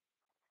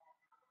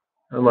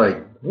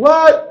like,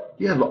 what?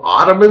 You have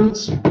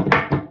ottomans?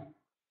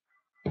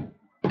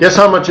 Guess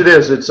how much it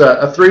is? It's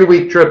a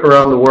 3-week trip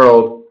around the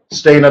world,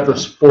 staying at the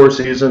Four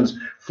Seasons,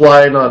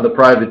 flying on the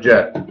private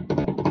jet.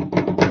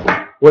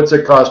 What's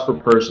it cost per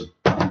person?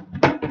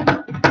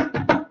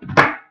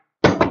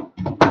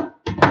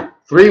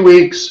 3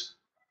 weeks,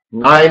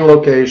 9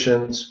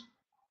 locations.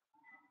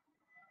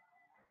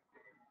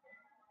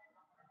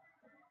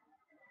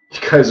 You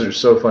guys are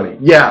so funny.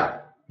 Yeah,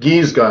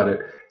 Guy's got it.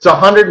 It's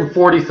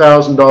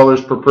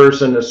 $140,000 per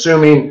person,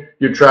 assuming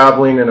you're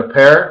traveling in a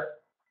pair,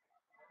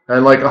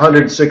 and like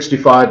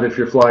 165 if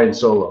you're flying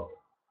solo.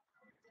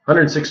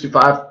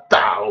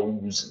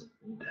 165,000.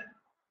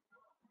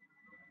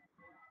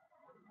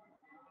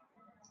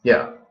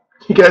 Yeah,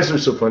 you guys are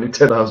so funny.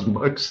 10,000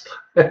 bucks.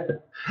 I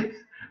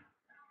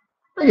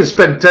can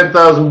spend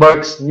 10,000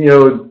 bucks,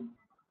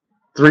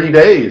 3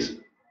 days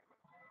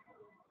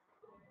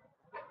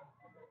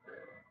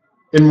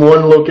in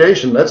one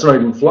location. That's not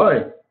even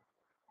flying.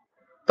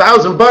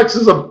 1,000 bucks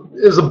is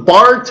a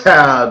bar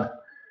tab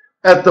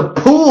at the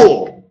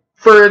pool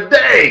for a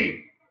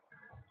day.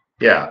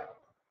 Yeah,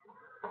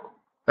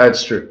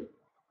 that's true.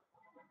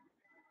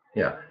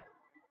 Yeah,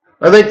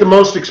 I think the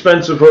most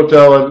expensive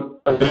hotel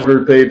I've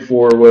ever paid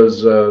for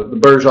was the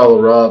Burj Al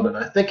Arab, and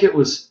I think it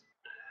was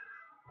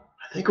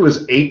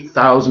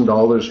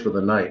 $8,000 for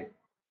the night.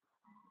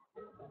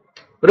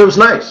 But it was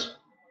nice.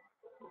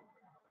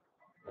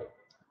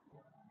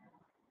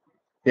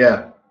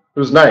 Yeah, it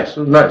was nice.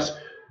 It was nice.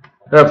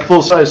 I have a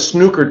full-size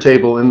snooker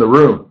table in the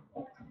room.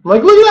 I'm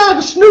like, look at that,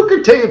 a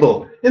snooker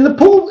table in the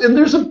pool, and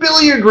there's a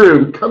billiard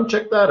room. Come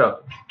check that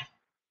out.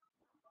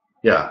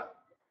 Yeah.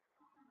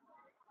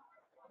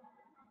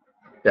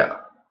 Yeah.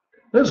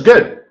 It was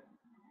good.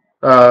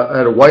 I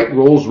had a white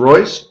Rolls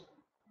Royce.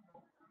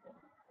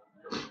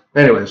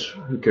 Anyways,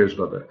 who cares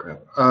about that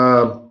crap?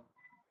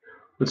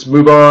 Let's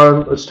move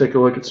on. Let's take a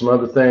look at some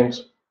other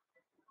things.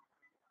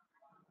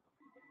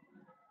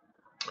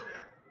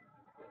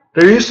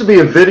 There used to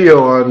be a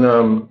video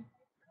on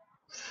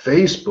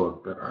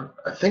Facebook, but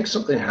I think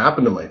something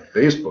happened to my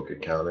Facebook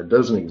account. It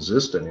doesn't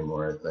exist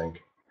anymore, I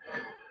think.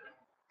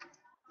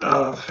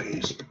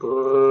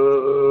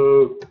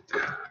 Facebook.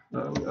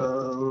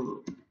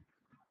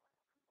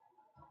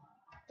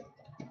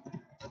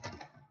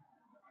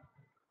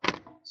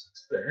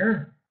 It's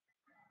there.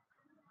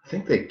 I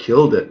think they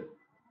killed it.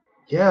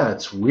 Yeah,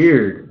 it's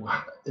weird.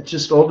 It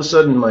just all of a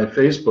sudden my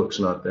Facebook's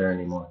not there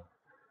anymore.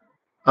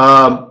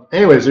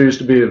 Anyways, there used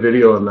to be a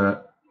video on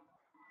that.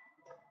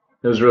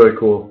 It was really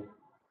cool.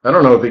 I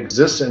don't know if it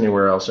exists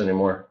anywhere else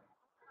anymore.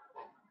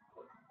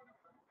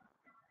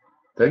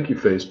 Thank you,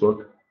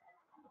 Facebook.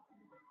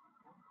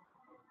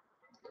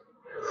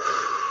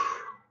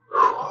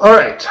 All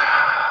right.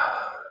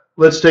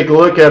 Let's take a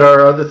look at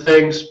our other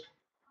things.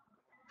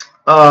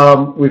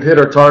 We've hit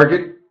our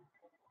target,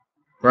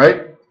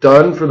 right?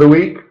 Done for the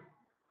week.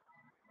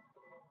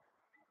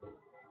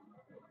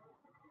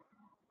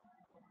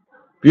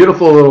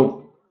 Beautiful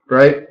little,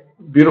 right?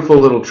 Beautiful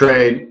little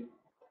trade.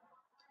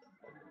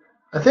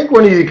 I think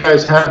one of you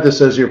guys had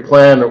this as your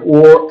plan,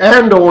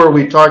 or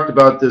we talked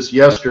about this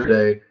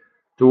yesterday,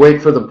 to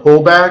wait for the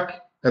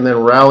pullback and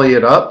then rally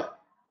it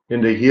up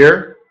into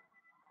here.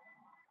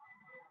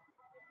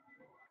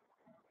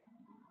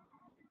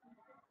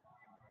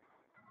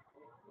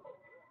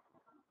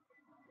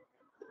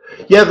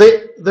 Yeah,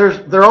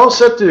 they're all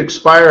set to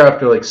expire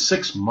after like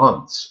 6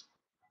 months,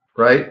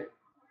 right?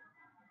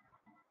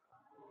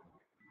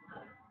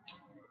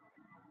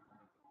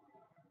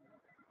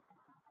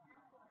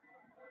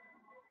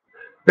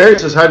 Barry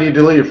says, how do you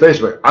delete your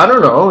Facebook? I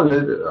don't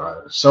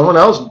know. Someone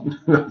else,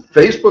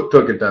 Facebook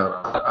took it down.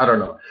 I don't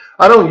know.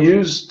 I don't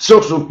use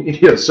social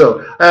media,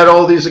 so I had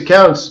all these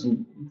accounts,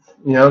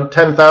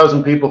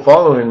 10,000 people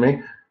following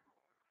me.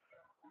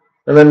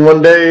 And then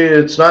one day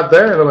it's not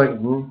there, and I'm like,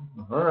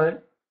 all right.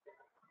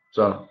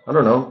 So, I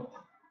don't know.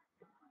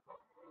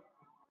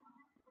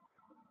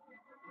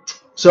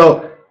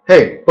 So,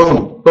 hey,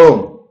 boom,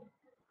 boom.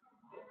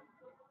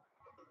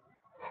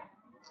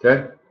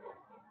 Okay.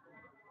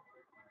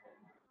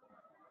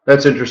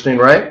 That's interesting,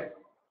 right?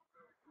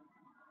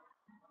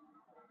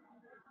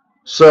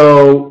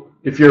 So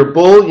if you're a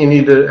bull, you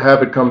need to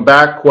have it come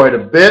back quite a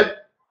bit.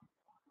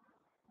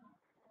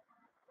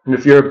 And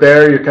if you're a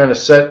bear, you're kind of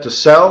set to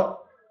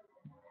sell.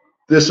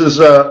 This is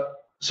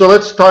so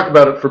let's talk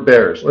about it for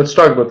bears. Let's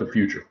talk about the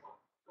future.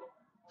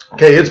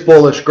 Okay, it's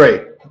bullish,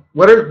 great.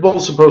 What are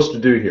bulls supposed to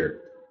do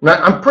here?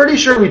 Now, I'm pretty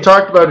sure we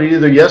talked about it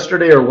either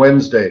yesterday or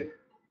Wednesday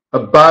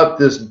about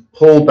this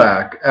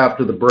pullback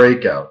after the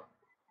breakout.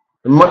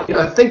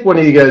 I think one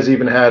of you guys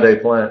even had a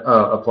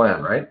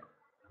plan, right?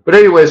 But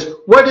anyways,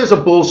 what is a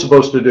bull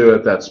supposed to do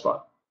at that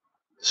spot?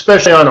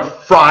 Especially on a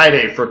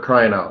Friday, for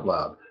crying out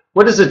loud.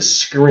 What does it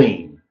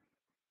scream?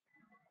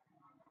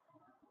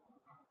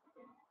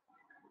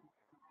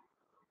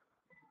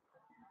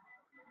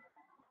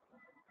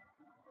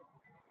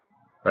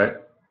 Right?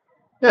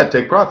 Yeah,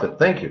 take profit.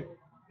 Thank you.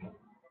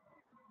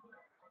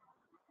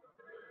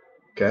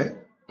 Okay.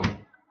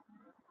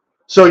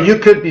 So you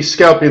could be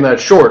scalping that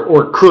short,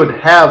 or could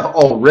have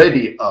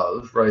already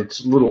of, right?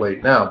 It's a little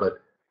late now,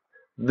 but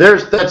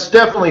that's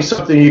definitely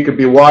something you could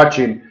be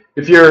watching.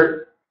 If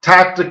you're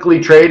tactically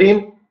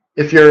trading,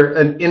 if you're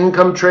an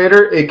income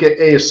trader,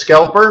 aka a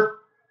scalper,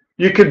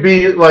 you could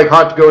be like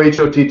hot to go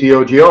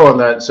HOTTOGO on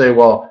that and say,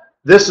 well,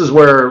 this is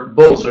where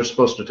bulls are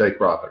supposed to take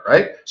profit,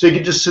 right? So you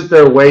can just sit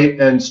there,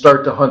 wait, and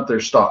start to hunt their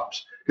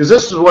stops. Because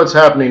this is what's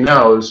happening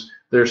now, is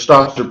their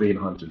stops are being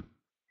hunted,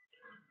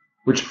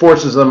 which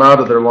forces them out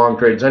of their long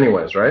trades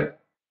anyways, right?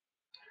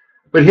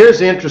 But here's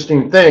the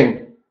interesting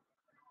thing.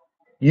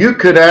 You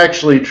could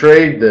actually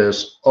trade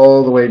this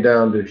all the way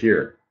down to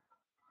here.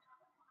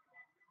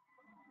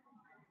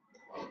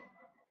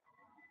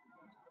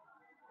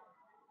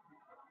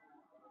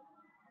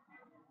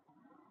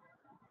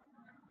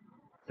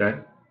 Okay?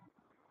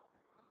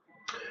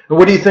 And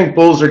what do you think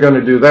bulls are going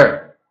to do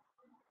there?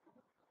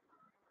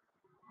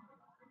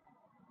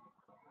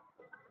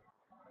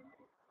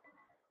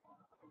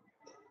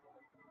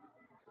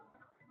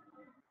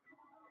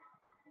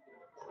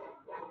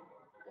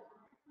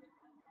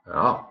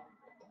 Oh,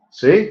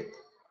 see?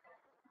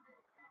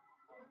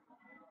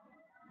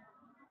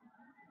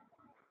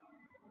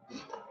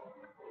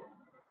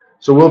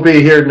 So we'll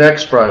be here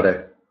next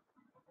Friday.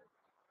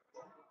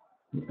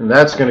 And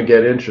that's going to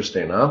get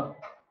interesting, huh?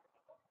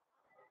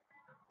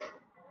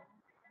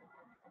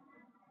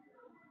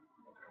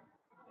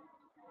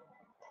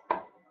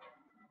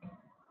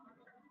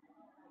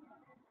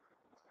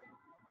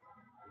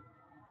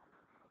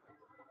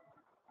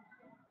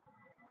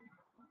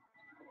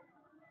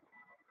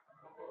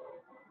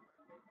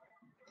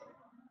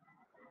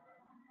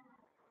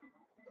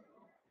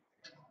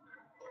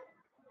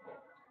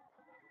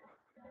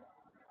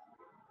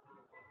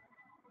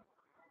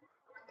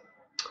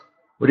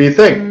 What do you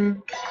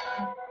think?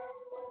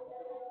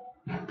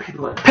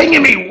 People are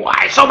pinging me.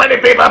 Why so many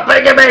people are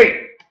pinging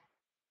me?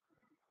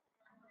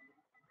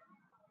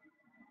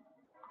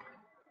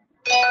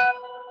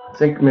 I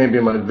think maybe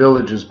my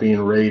village is being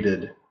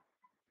raided.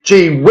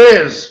 Gee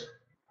whiz!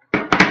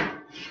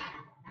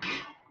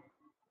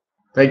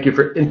 Thank you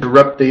for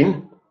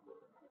interrupting.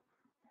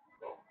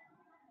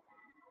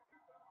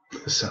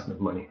 The sound of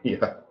money,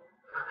 yeah.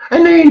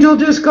 An angel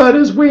just got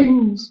his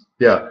wings.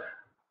 Yeah.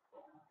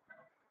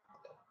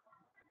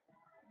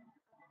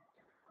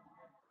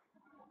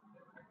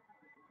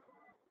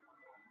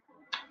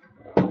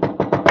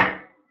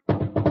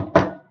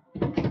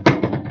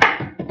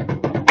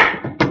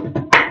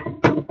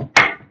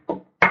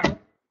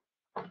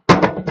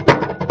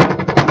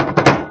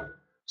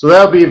 So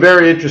that would be a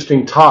very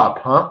interesting top,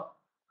 huh?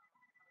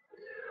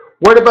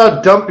 What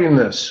about dumping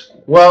this?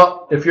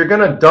 Well, if you're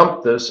going to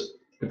dump this,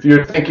 if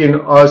you're thinking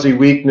Aussie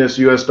weakness,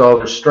 US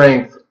dollar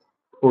strength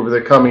over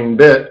the coming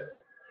bit,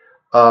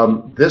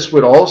 this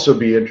would also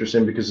be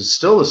interesting because it's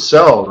still a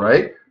sell,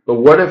 right? But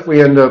what if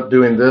we end up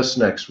doing this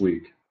next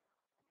week?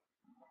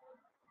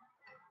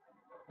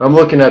 I'm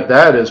looking at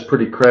that as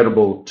pretty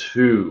credible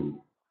too.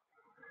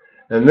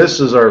 And this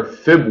is our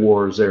fib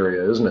wars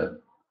area, isn't it?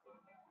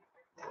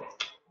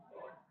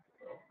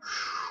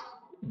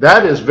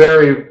 That is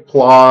very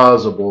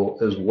plausible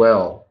as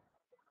well.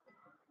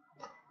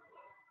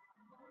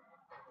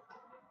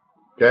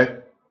 Okay?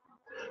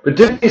 But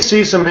didn't you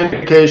see some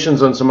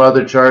indications on some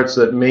other charts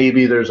that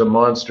maybe there's a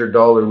monster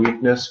dollar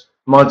weakness,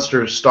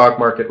 monster stock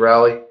market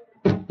rally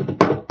in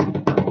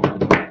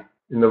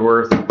the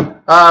worth?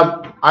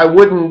 I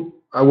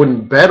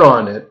wouldn't bet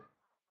on it.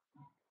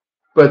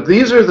 But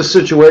these are the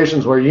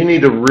situations where you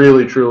need to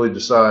really truly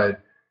decide,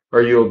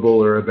 are you a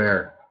bull or a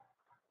bear?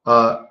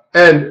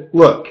 And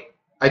look,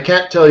 I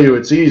can't tell you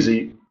it's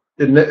easy.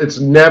 It's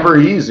never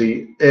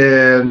easy,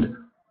 and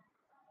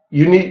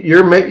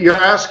you're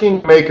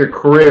asking to make a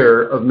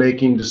career of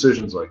making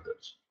decisions like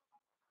this.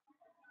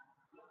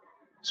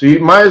 So you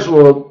might as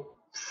well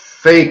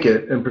fake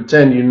it and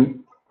pretend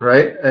you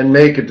right and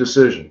make a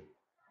decision.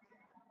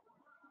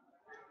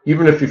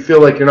 Even if you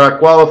feel like you're not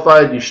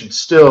qualified, you should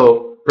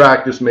still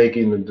practice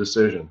making the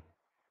decision.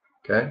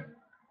 Okay?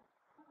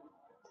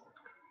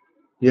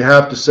 You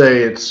have to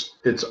say it's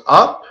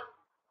up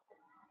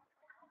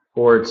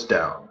or it's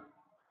down.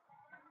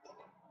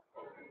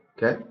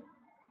 Okay?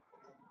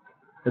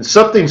 And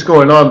something's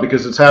going on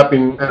because it's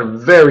happening at a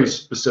very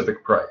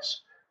specific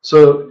price.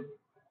 So,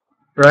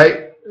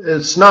 right?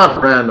 It's not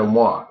a random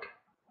walk.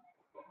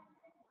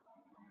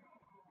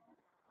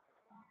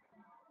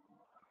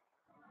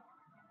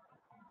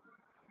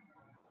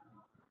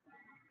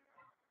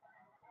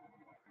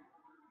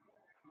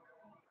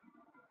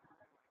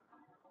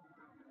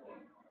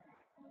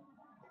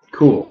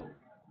 Cool.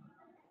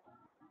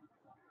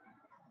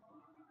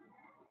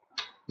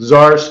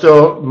 ZAR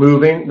still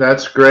moving.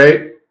 That's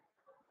great.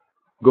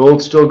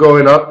 Gold still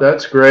going up.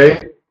 That's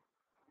great.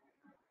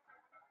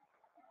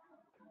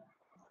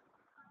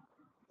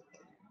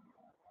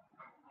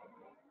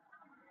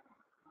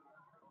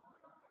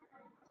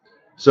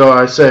 So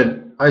I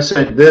said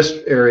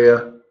this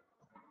area.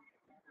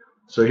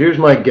 So here's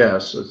my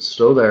guess. It's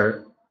still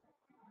there.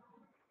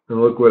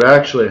 And look what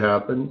actually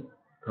happened.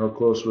 How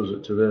close was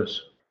it to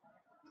this?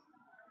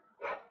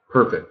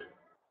 Perfect.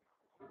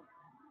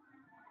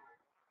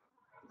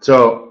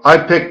 So I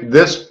picked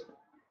this.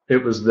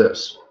 It was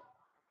this.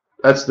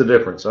 That's the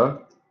difference, huh?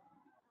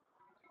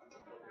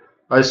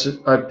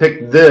 I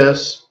picked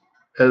this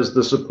as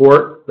the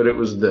support, but it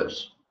was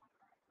this.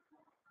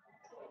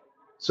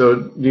 So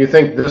do you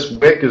think this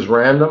wick is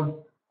random?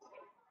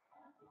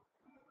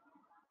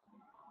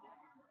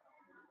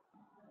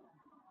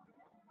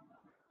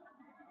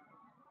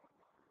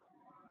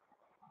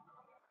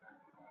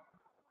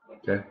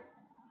 Okay.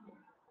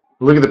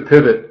 Look at the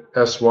pivot,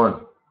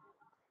 S1.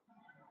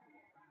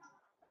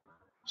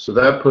 So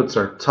that puts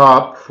our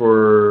top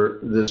for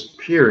this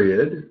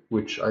period,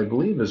 which I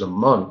believe is a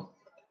month.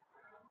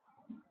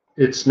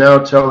 It's now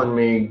telling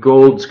me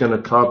gold's going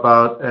to top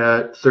out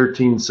at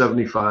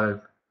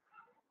 $13.75.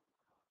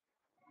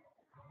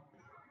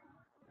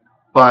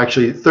 Well,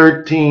 actually,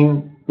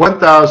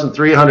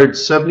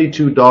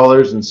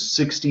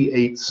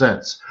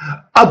 $1,372.68.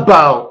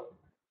 About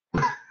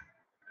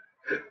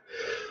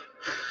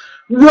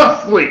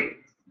roughly.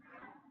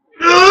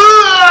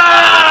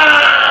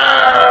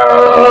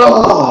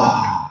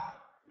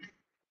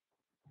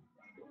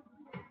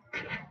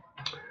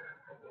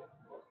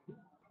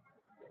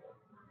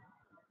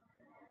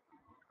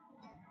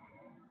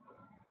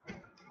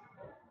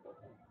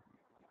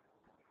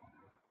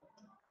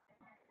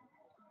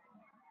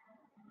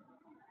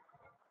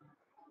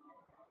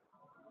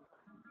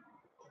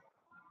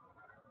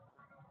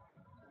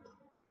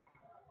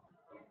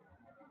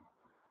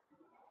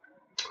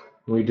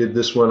 We did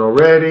this one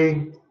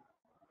already.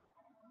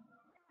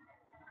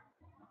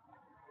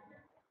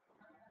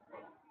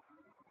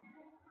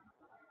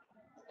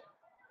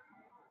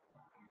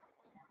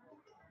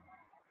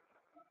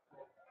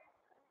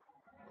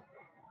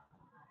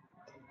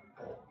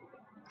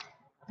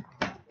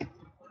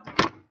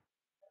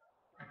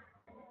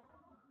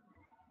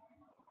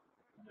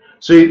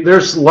 See,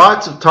 there's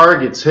lots of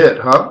targets hit,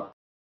 huh?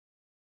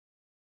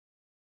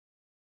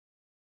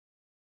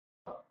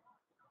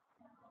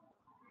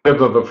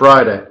 Of a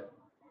Friday.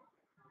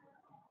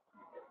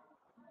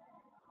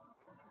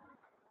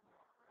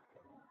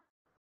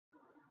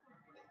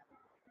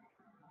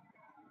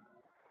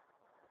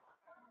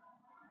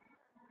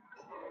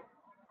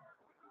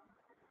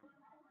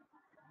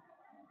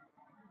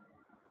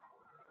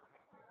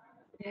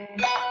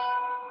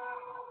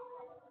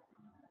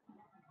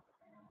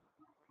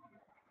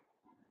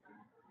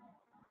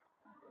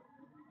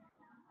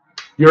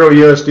 Euro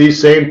USD,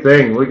 same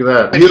thing. Look at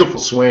that. Beautiful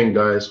swing,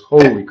 guys.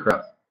 Holy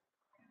crap.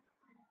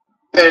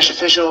 Spanish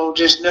official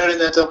just noting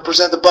that they'll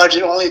present the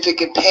budget only if it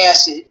can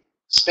pass it.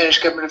 Spanish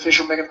government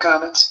official making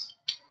comments.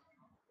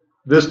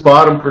 This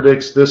bottom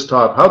predicts this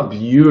top. How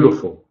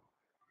beautiful.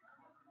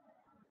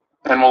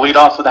 And we'll lead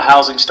off with the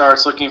housing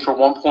starts, looking for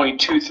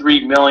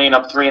 1.23 million,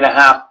 up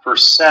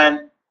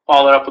 3.5%.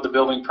 Followed up with the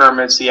building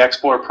permits, the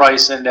export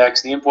price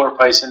index, the import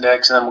price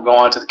index, and then we'll go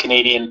on to the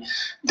Canadian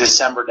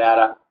December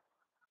data.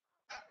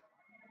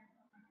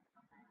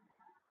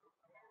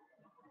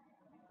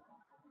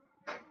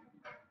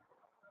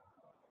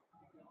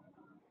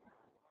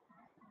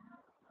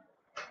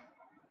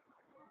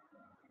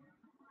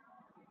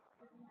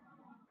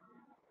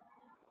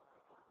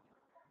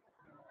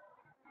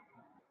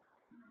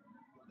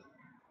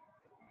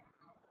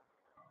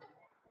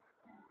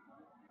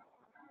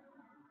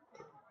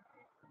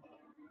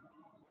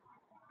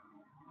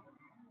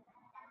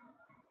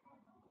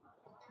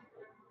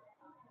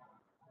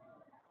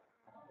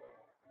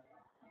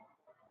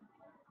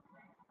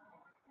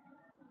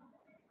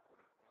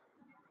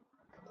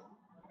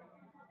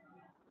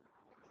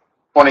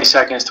 Twenty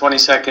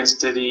seconds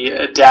to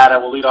the data.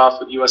 We'll lead off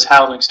with U.S.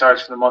 housing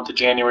starts for the month of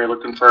January,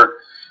 looking for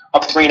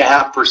up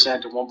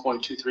 3.5% to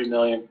 1.23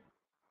 million.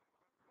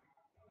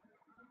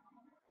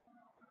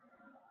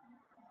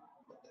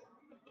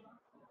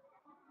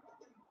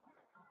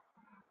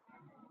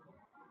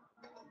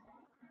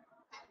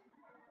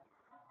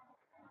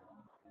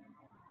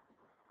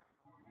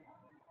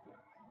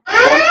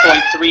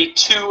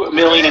 $1.32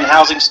 million in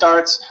housing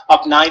starts,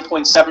 up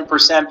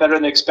 9.7%, better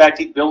than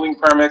expected. Building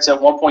permits at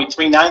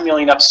 1.39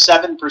 million, up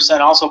 7%,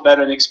 also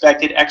better than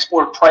expected.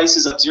 Export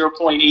prices up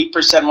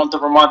 0.8% month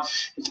over month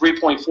and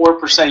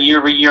 3.4% year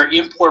over year.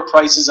 Import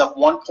prices up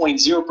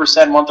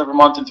 1.0% month over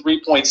month and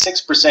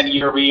 3.6%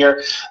 year over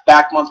year.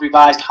 Back month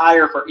revised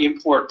higher for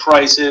import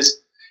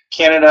prices.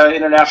 Canada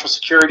International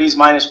Securities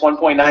minus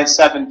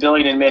 1.97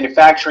 billion in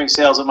manufacturing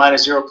sales at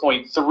minus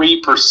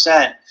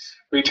 0.3%.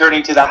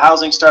 Returning to the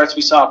housing starts,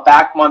 we saw a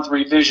back month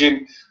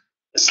revision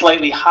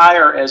slightly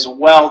higher as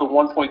well, to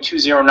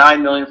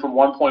 1.209 million from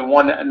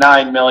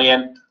 1.19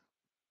 million.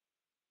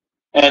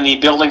 And the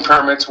building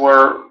permits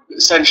were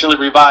essentially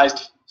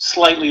revised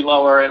slightly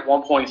lower at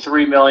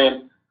 1.3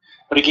 million.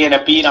 But again,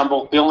 a beat on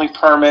both building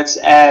permits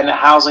and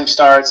housing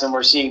starts, and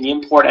we're seeing the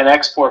import and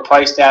export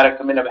price data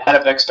come in ahead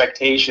of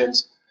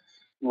expectations,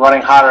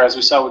 running hotter as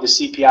we saw with the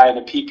CPI and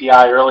the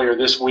PPI earlier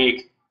this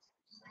week.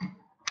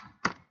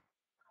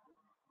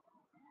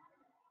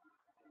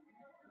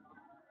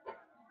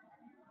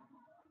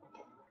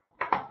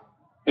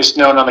 Just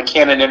note on the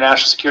Canada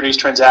International Securities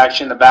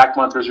transaction, the back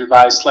month was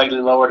revised slightly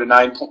lower to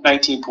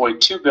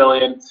 19.2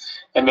 billion,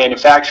 and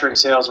manufacturing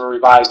sales were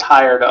revised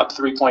higher to up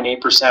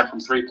 3.8% from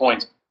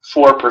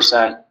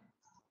 3.4%.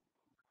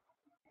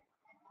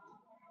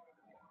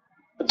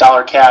 The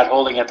dollar CAD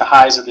holding at the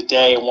highs of the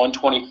day,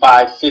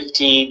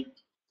 125.15.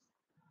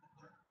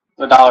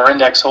 The dollar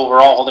index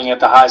overall holding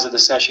at the highs of the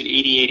session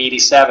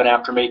 88.87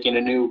 after making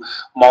a new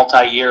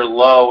multi-year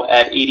low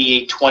at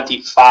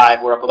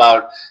 88.25. We're up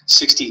about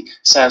 60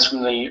 cents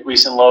from the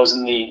recent lows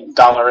in the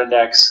dollar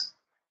index.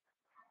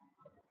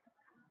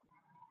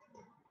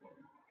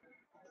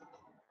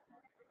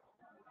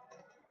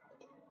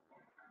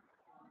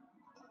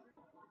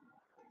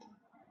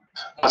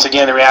 Once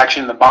again, the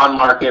reaction in the bond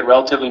market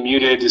relatively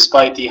muted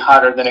despite the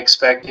hotter than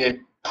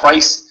expected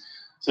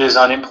prices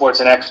on imports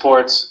and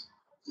exports.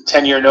 The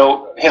 10-year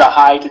note hit a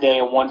high today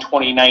at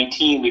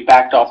 120.19. We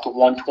backed off to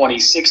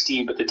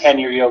 120.16, but the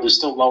 10-year yield is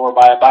still lower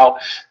by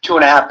about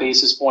 2.5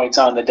 basis points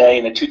on the day,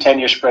 and the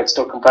 2-10-year spread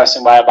still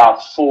compressing by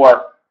about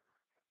 4.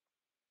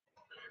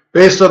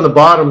 Based on the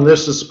bottom,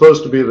 this is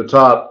supposed to be the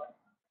top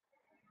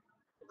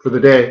for the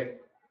day.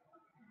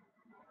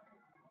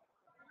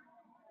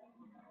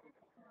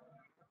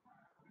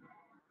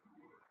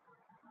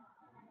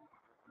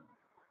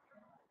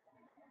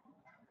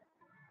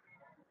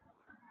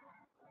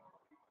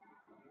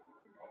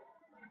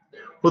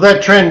 Well,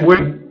 that trend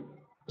would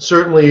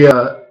certainly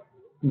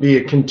be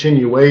a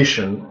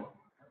continuation.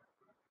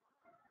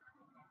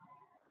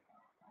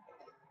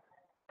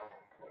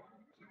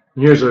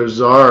 Here's our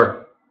czar.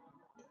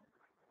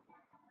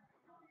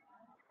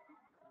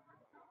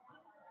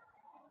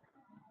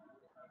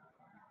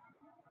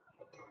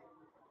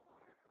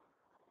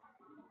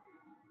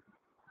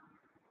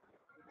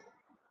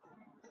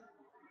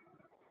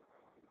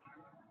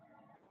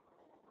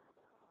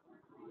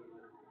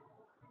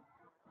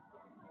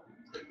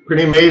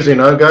 Pretty amazing,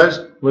 huh, guys?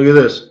 Look at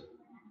this.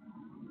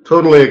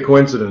 Totally a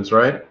coincidence,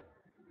 right?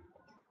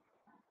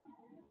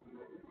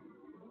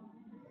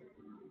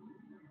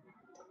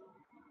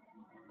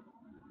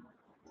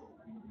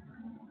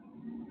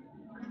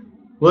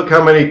 Look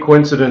how many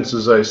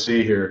coincidences I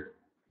see here.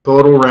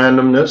 Total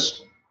randomness.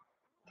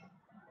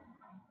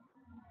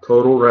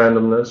 Total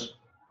randomness.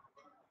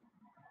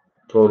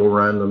 Total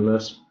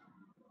randomness.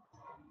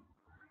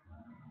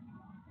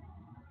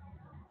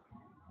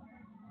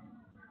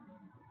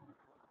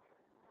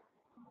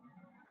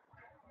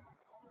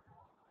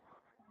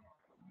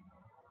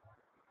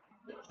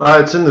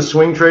 It's in the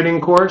swing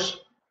trading course.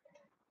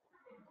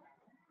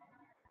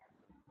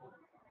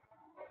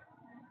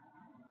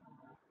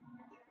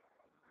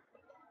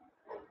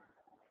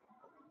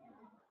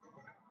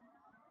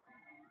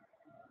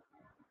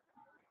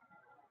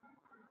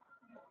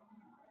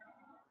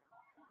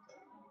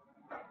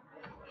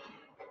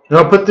 And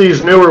I'll put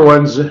these newer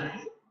ones in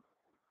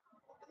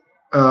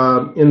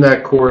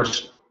that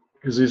course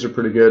because these are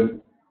pretty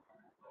good.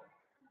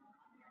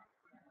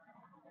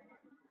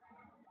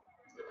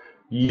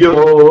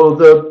 You're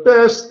the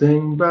best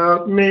thing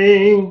about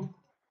me,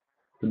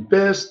 the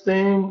best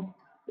thing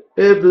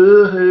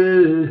ever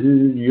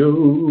had.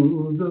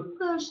 You're the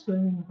best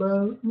thing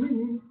about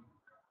me.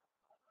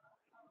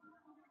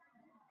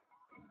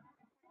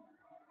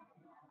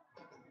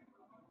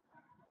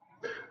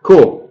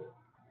 Cool.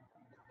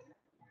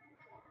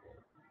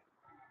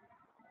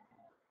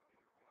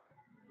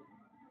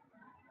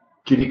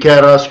 Kitty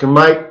Cat Oscar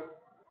Mike.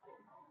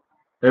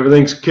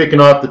 Everything's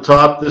kicking off the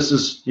top. This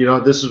is,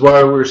 this is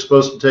why we're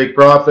supposed to take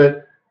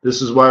profit.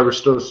 This is why we're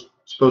supposed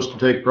to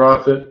take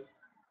profit.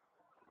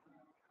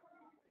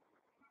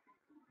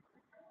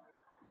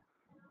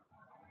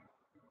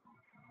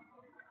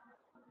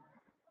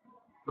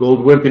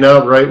 Gold wimping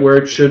out right where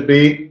it should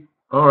be.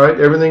 All right,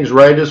 everything's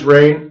right as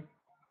rain.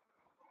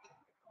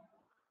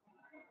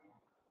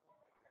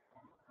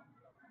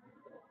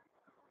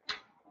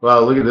 Wow,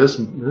 look at this.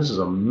 This is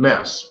a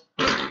mess.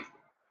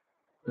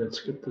 Let's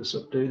get this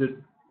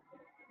updated.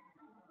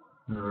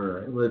 All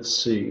right, let's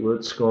see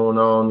what's going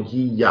on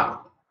here.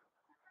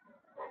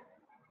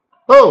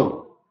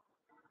 Oh,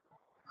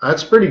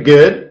 that's pretty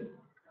good.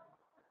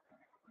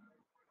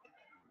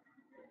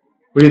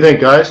 What do you think,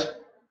 guys?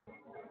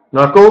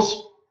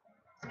 Knuckles?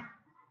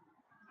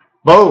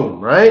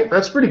 Boom, right?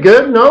 That's pretty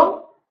good,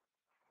 no?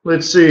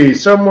 Let's see,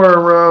 somewhere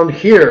around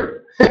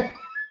here.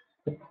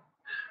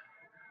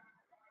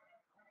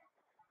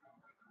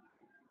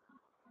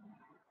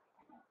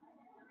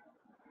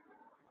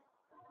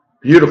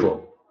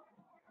 Beautiful.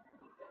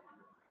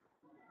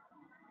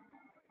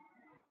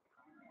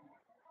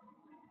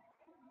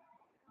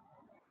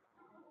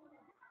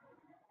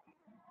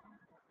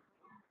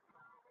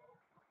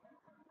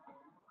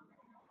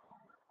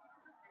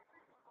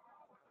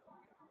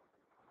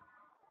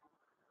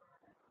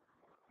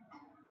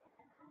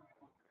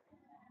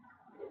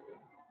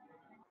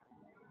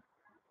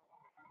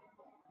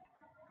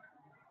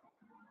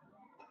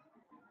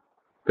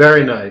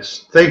 Very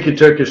nice. Thank you,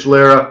 Turkish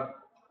Lira.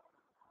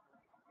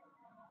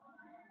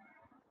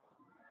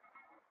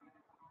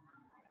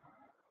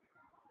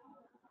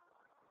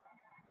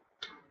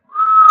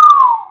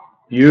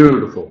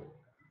 Beautiful.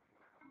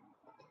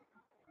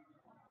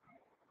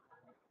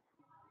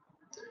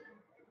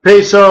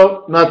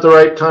 Peso, not the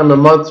right time of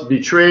month to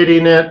be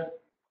trading it.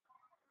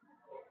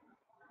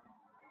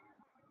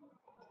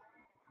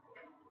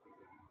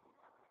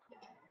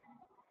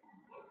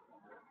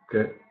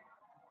 Okay.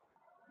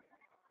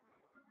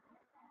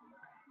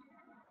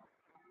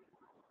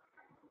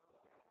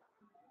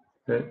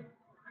 Okay.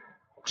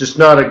 Just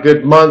not a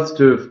good month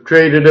to have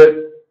traded it.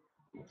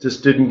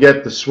 Just didn't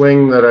get the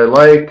swing that I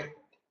like.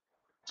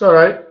 It's all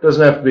right.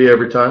 Doesn't have to be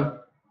every time.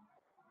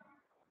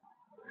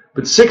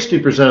 But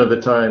 60% of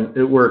the time,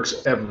 it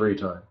works every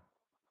time.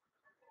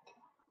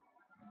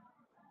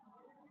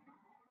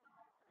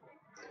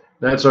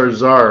 That's our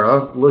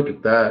Zara. Look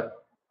at that.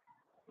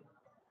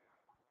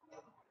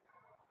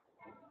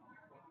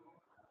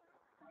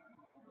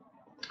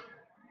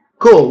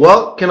 Cool.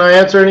 Well, can I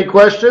answer any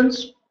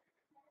questions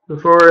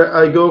before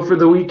I go for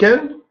the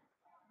weekend?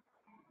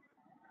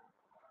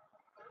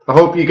 I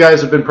hope you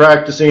guys have been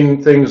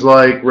practicing things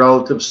like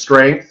relative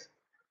strength,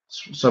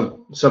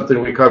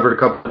 something we covered a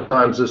couple of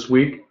times this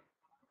week.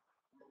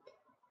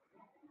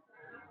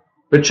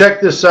 But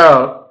check this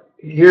out.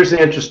 Here's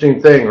the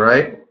interesting thing,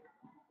 right?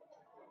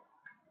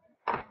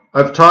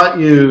 I've taught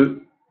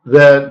you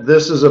that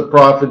this is a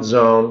profit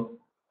zone.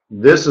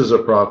 This is a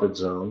profit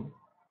zone,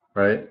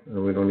 right?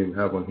 And we don't even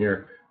have one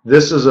here.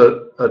 This is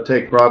a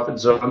take profit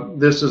zone.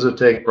 This is a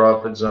take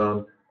profit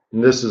zone.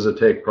 And this is a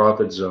take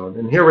profit zone.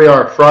 And here we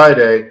are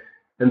Friday,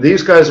 and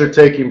these guys are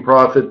taking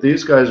profit.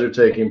 These guys are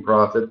taking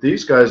profit.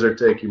 These guys are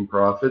taking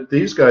profit.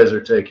 These guys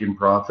are taking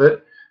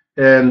profit.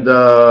 And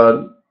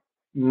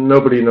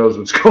nobody knows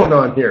what's going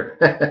on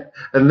here.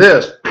 And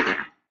this,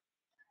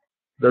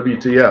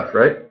 WTF,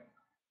 right?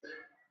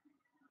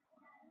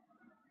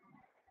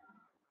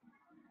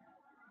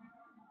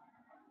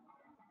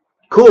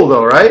 Cool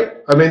though, right?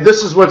 I mean,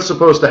 this is what's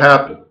supposed to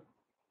happen.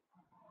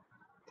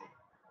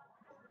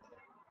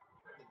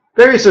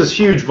 Barry says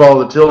huge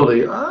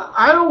volatility.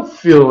 I don't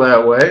feel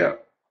that way.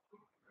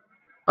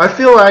 I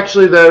feel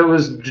actually that it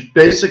was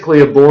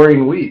basically a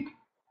boring week.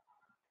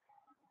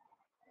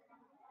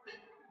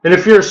 And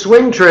if you're a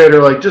swing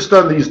trader, like just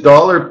on these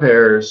dollar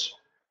pairs,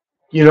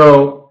 you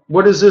know,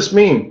 what does this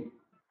mean?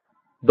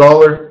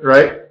 Dollar,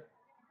 right?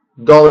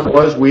 Dollar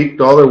was weak,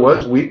 dollar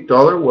was weak,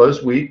 dollar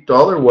was weak,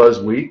 dollar was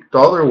weak,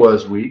 dollar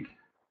was weak.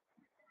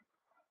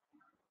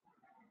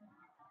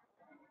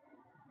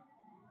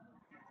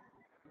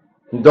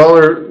 And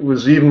dollar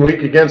was even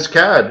weak against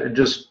CAD,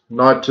 just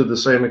not to the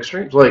same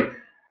extremes. Like,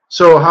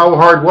 so how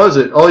hard was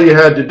it? All you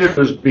had to do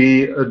was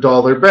be a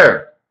dollar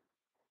bear.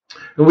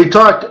 And we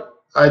talked,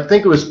 I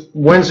think it was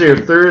Wednesday or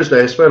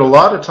Thursday, I spent a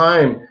lot of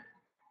time,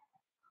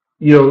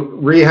 you know,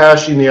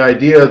 rehashing the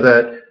idea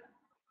that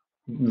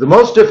the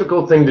most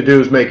difficult thing to do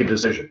is make a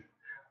decision.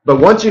 But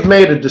once you've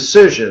made a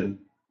decision,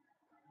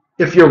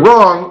 if you're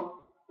wrong,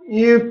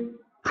 you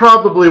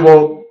probably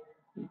won't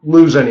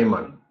lose any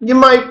money. You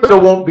might, but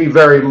it won't be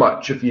very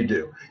much if you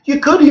do. You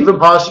could even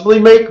possibly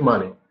make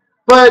money.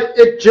 But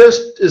it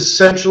just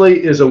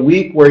essentially is a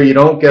week where you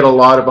don't get a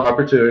lot of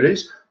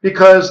opportunities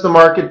because the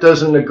market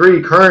doesn't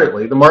agree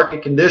currently. The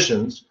market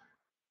conditions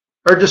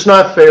are just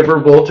not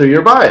favorable to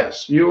your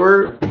bias.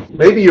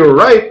 Maybe you were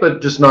right,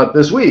 but just not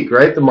this week,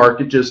 right? The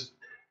market just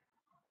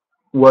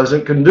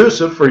wasn't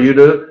conducive for you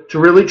to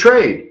really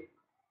trade.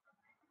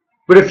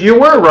 But if you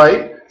were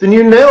right, then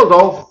you nailed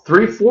all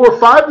 3, 4,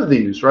 5 of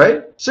these,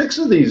 right? 6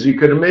 of these you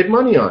could have made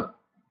money on.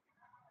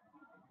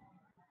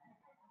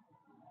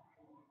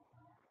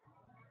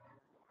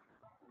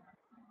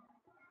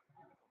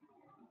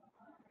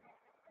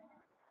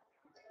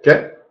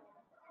 Okay?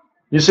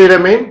 You see what I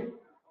mean?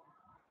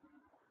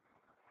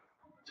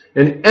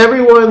 And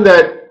everyone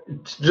that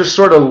just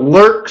sort of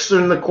lurks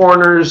in the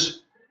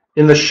corners,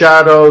 in the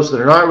shadows,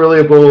 they're not really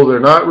a bull, they're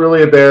not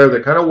really a bear,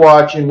 they're kind of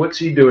watching, what's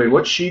he doing,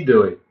 what's she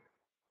doing?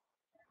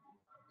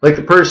 Like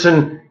the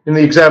person in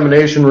the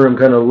examination room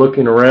kind of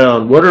looking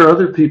around, what are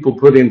other people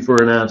putting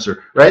for an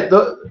answer, right?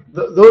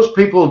 Those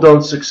people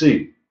don't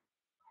succeed.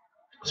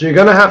 So you're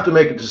going to have to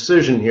make a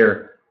decision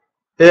here.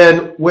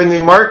 And when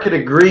the market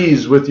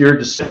agrees with your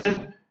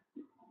decision,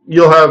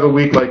 you'll have a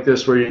week like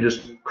this where you're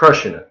just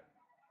crushing it.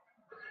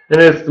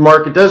 And if the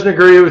market doesn't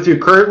agree with you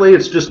currently,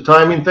 it's just a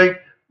timing thing,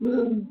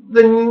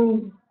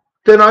 then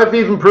I've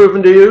even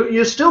proven to you,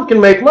 you still can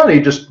make money,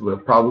 just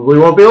probably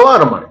won't be a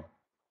lot of money.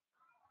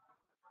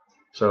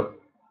 So,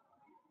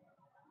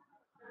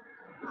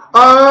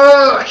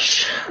 I'm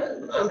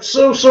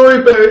so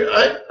sorry, Barry.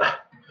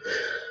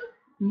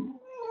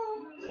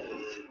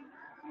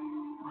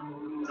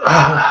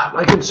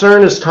 My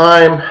concern is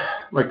time.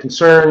 My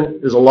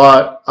concern is a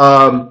lot.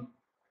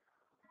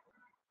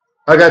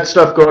 I got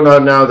stuff going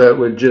on now that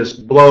would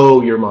just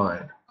blow your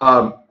mind.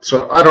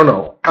 So I don't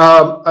know.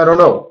 I don't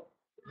know.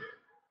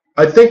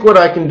 I think what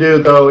I can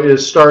do though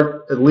is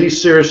start at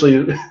least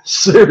seriously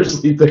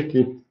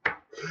thinking,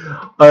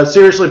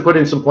 seriously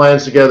putting some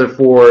plans together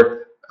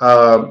for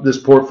this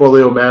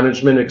portfolio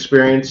management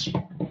experience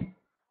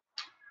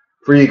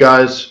for you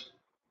guys,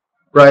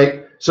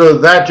 right? So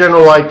that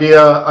general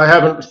idea, I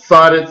haven't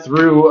thought it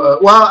through.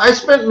 Well, I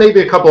spent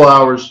maybe a couple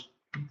hours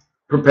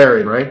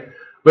preparing, right?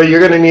 But you're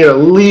going to need at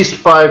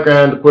least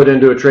 $5,000 to put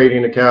into a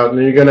trading account, and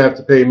then you're going to have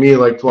to pay me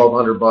like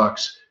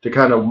 $1,200 to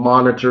kind of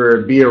monitor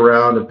and be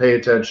around and pay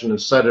attention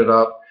and set it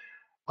up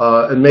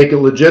and make it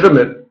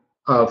legitimate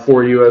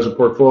for you as a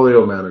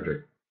portfolio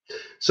manager.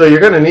 So you're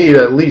going to need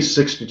at least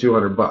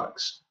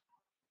 $6,200.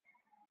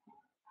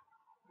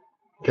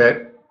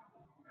 Okay?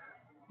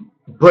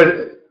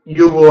 But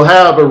you will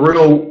have a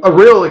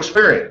real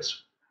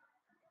experience.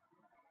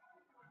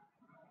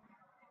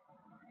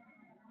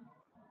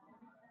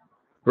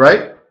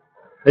 Right?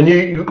 And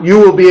you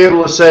will be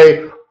able to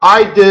say,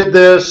 I did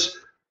this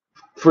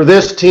for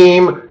this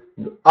team.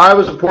 I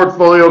was a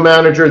portfolio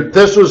manager.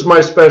 This was my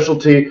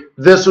specialty.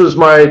 This was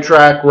my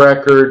track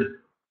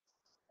record.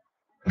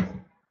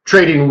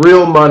 Trading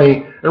real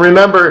money. And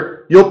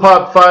remember, you'll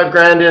pop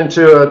 $5,000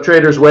 into a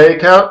TradersWay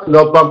account, and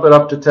they'll bump it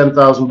up to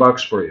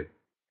 $10,000 for you.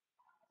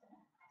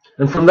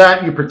 And from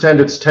that, you pretend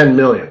it's 10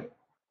 million.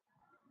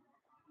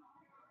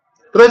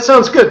 But that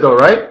sounds good, though,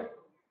 right?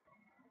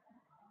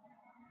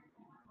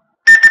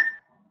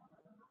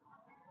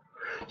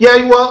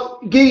 Yeah, well,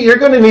 you're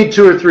going to need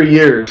 2 or 3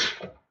 years.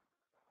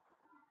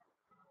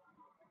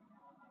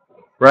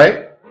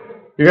 Right?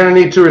 You're going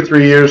to need 2 or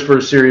 3 years for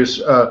a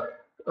serious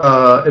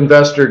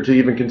investor to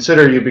even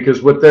consider you,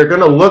 because what they're going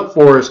to look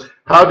for is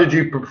how did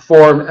you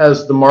perform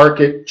as the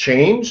market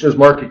changed, as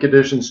market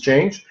conditions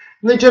change.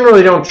 And they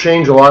generally don't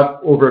change a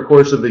lot over a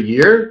course of a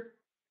year.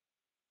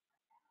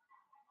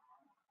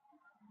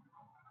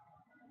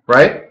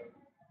 Right?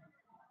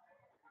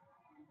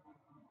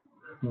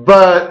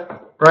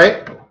 But,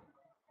 right?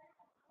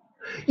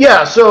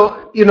 Yeah,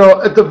 so, you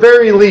know, at the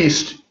very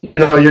least, you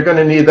know, you're going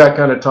to need that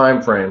kind of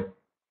time frame.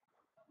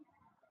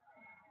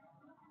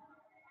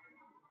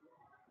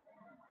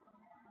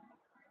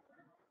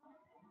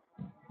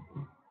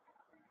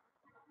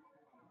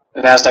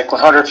 The NASDAQ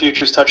 100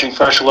 futures touching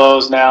fresh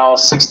lows now,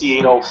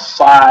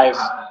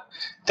 68.05,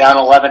 down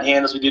 11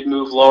 handles. We did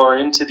move lower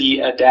into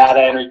the data,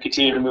 and we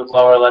continue to move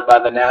lower, led by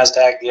the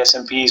NASDAQ. The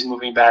S&P is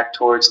moving back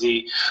towards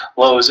the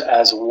lows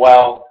as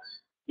well.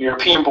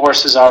 European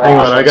bourses are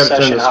on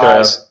session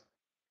highs.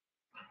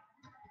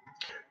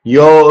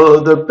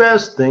 You're the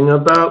best thing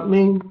about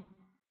me.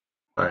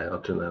 All right, I'll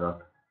turn that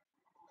off.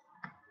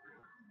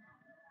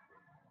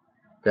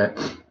 Okay.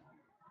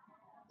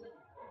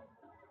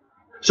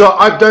 So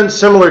I've done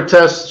similar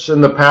tests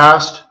in the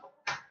past,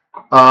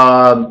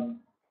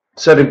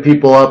 setting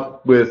people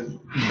up with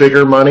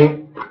bigger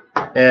money,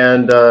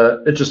 and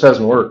it just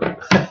hasn't worked.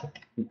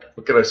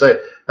 What can I say?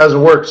 It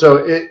hasn't worked.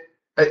 So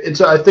it's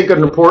I think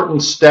an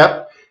important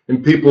step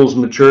in people's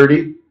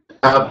maturity to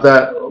have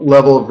that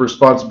level of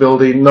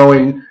responsibility,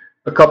 knowing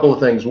a couple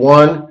of things.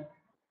 One,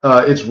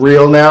 it's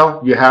real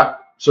now.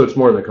 So it's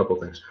more than a couple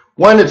of things.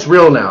 One, it's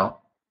real now.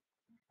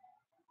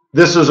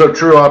 This is a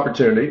true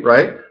opportunity,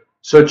 right?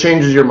 So it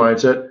changes your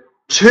mindset.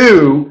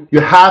 Two, you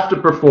have to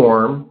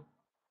perform.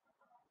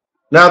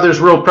 Now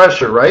there's real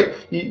pressure, right?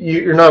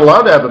 You're not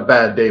allowed to have a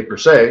bad day per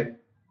se,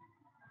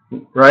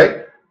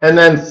 right? And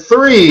then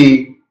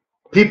three,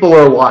 people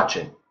are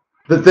watching,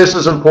 that this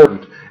is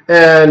important.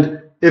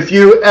 And if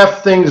you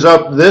F things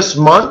up this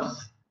month,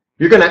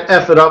 you're going to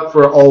F it up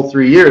for all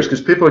 3 years,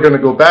 because people are going to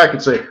go back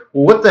and say,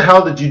 well, what the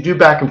hell did you do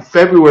back in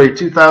February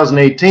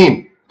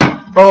 2018?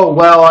 Oh,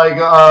 well,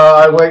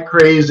 I went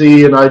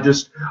crazy, and I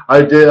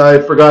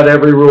forgot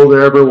every rule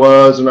there ever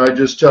was, and I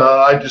just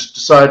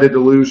decided to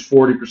lose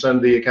 40%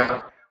 of the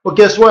account. Well,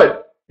 guess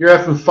what? You're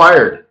effing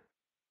fired.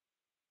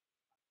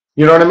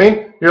 You know what I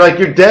mean?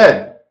 You're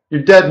dead.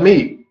 You're dead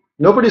meat.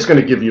 Nobody's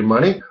going to give you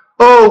money.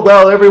 Oh,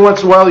 well, every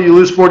once in a while you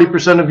lose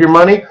 40% of your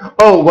money.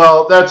 Oh,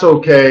 well, that's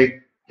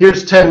okay.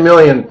 Here's 10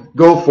 million.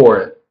 Go for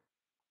it.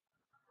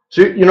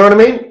 So, you know what I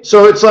mean?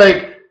 So it's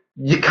like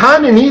you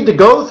kind of need to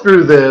go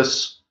through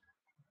this.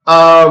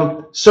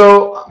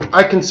 So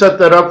I can set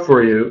that up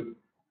for you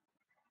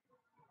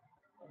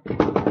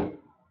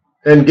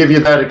and give you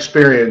that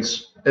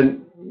experience,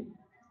 and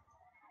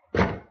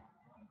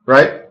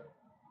right?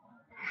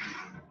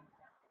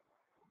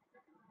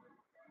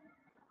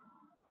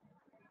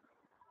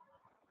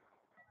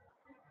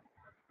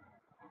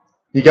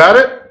 You got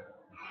it?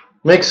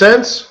 Make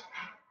sense?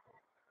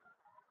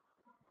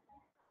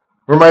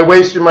 Or am I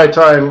wasting my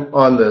time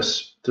on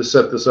this to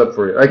set this up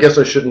for you? I guess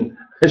I shouldn't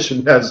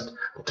ask.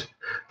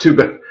 Too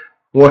bad.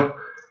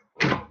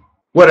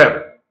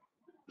 Whatever.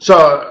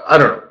 So I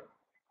don't know.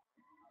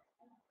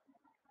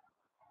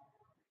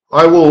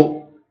 I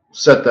will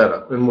set that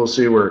up, and we'll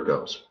see where it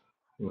goes.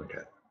 Okay.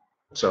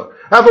 So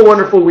have a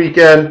wonderful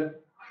weekend,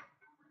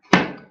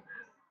 and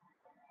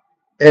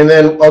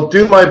then I'll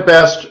do my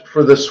best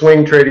for the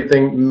swing trading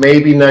thing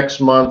maybe next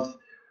month,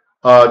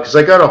 because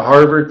I got a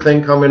Harvard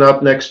thing coming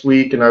up next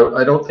week, and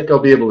I don't think I'll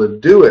be able to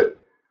do it.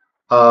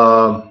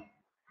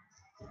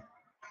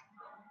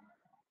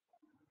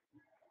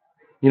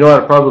 You know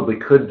what? I probably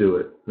could do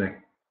it, Nick.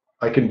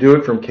 I can do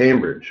it from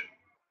Cambridge.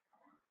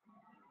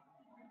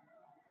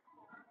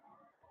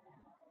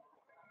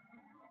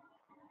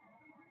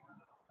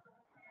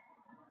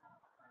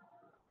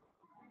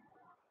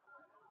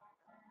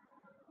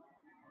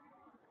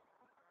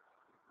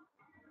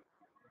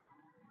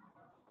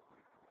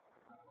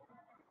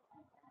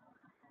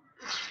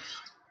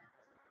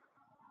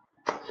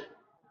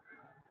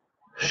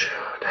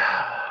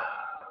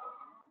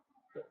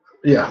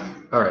 Yeah.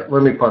 All right.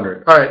 Let me ponder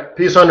it. All right.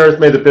 Peace on earth.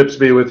 May the pips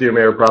be with you.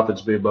 May our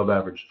profits be above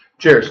average.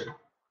 Cheers.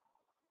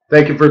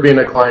 Thank you for being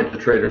a client to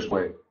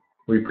TradersWay.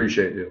 We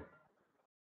appreciate you.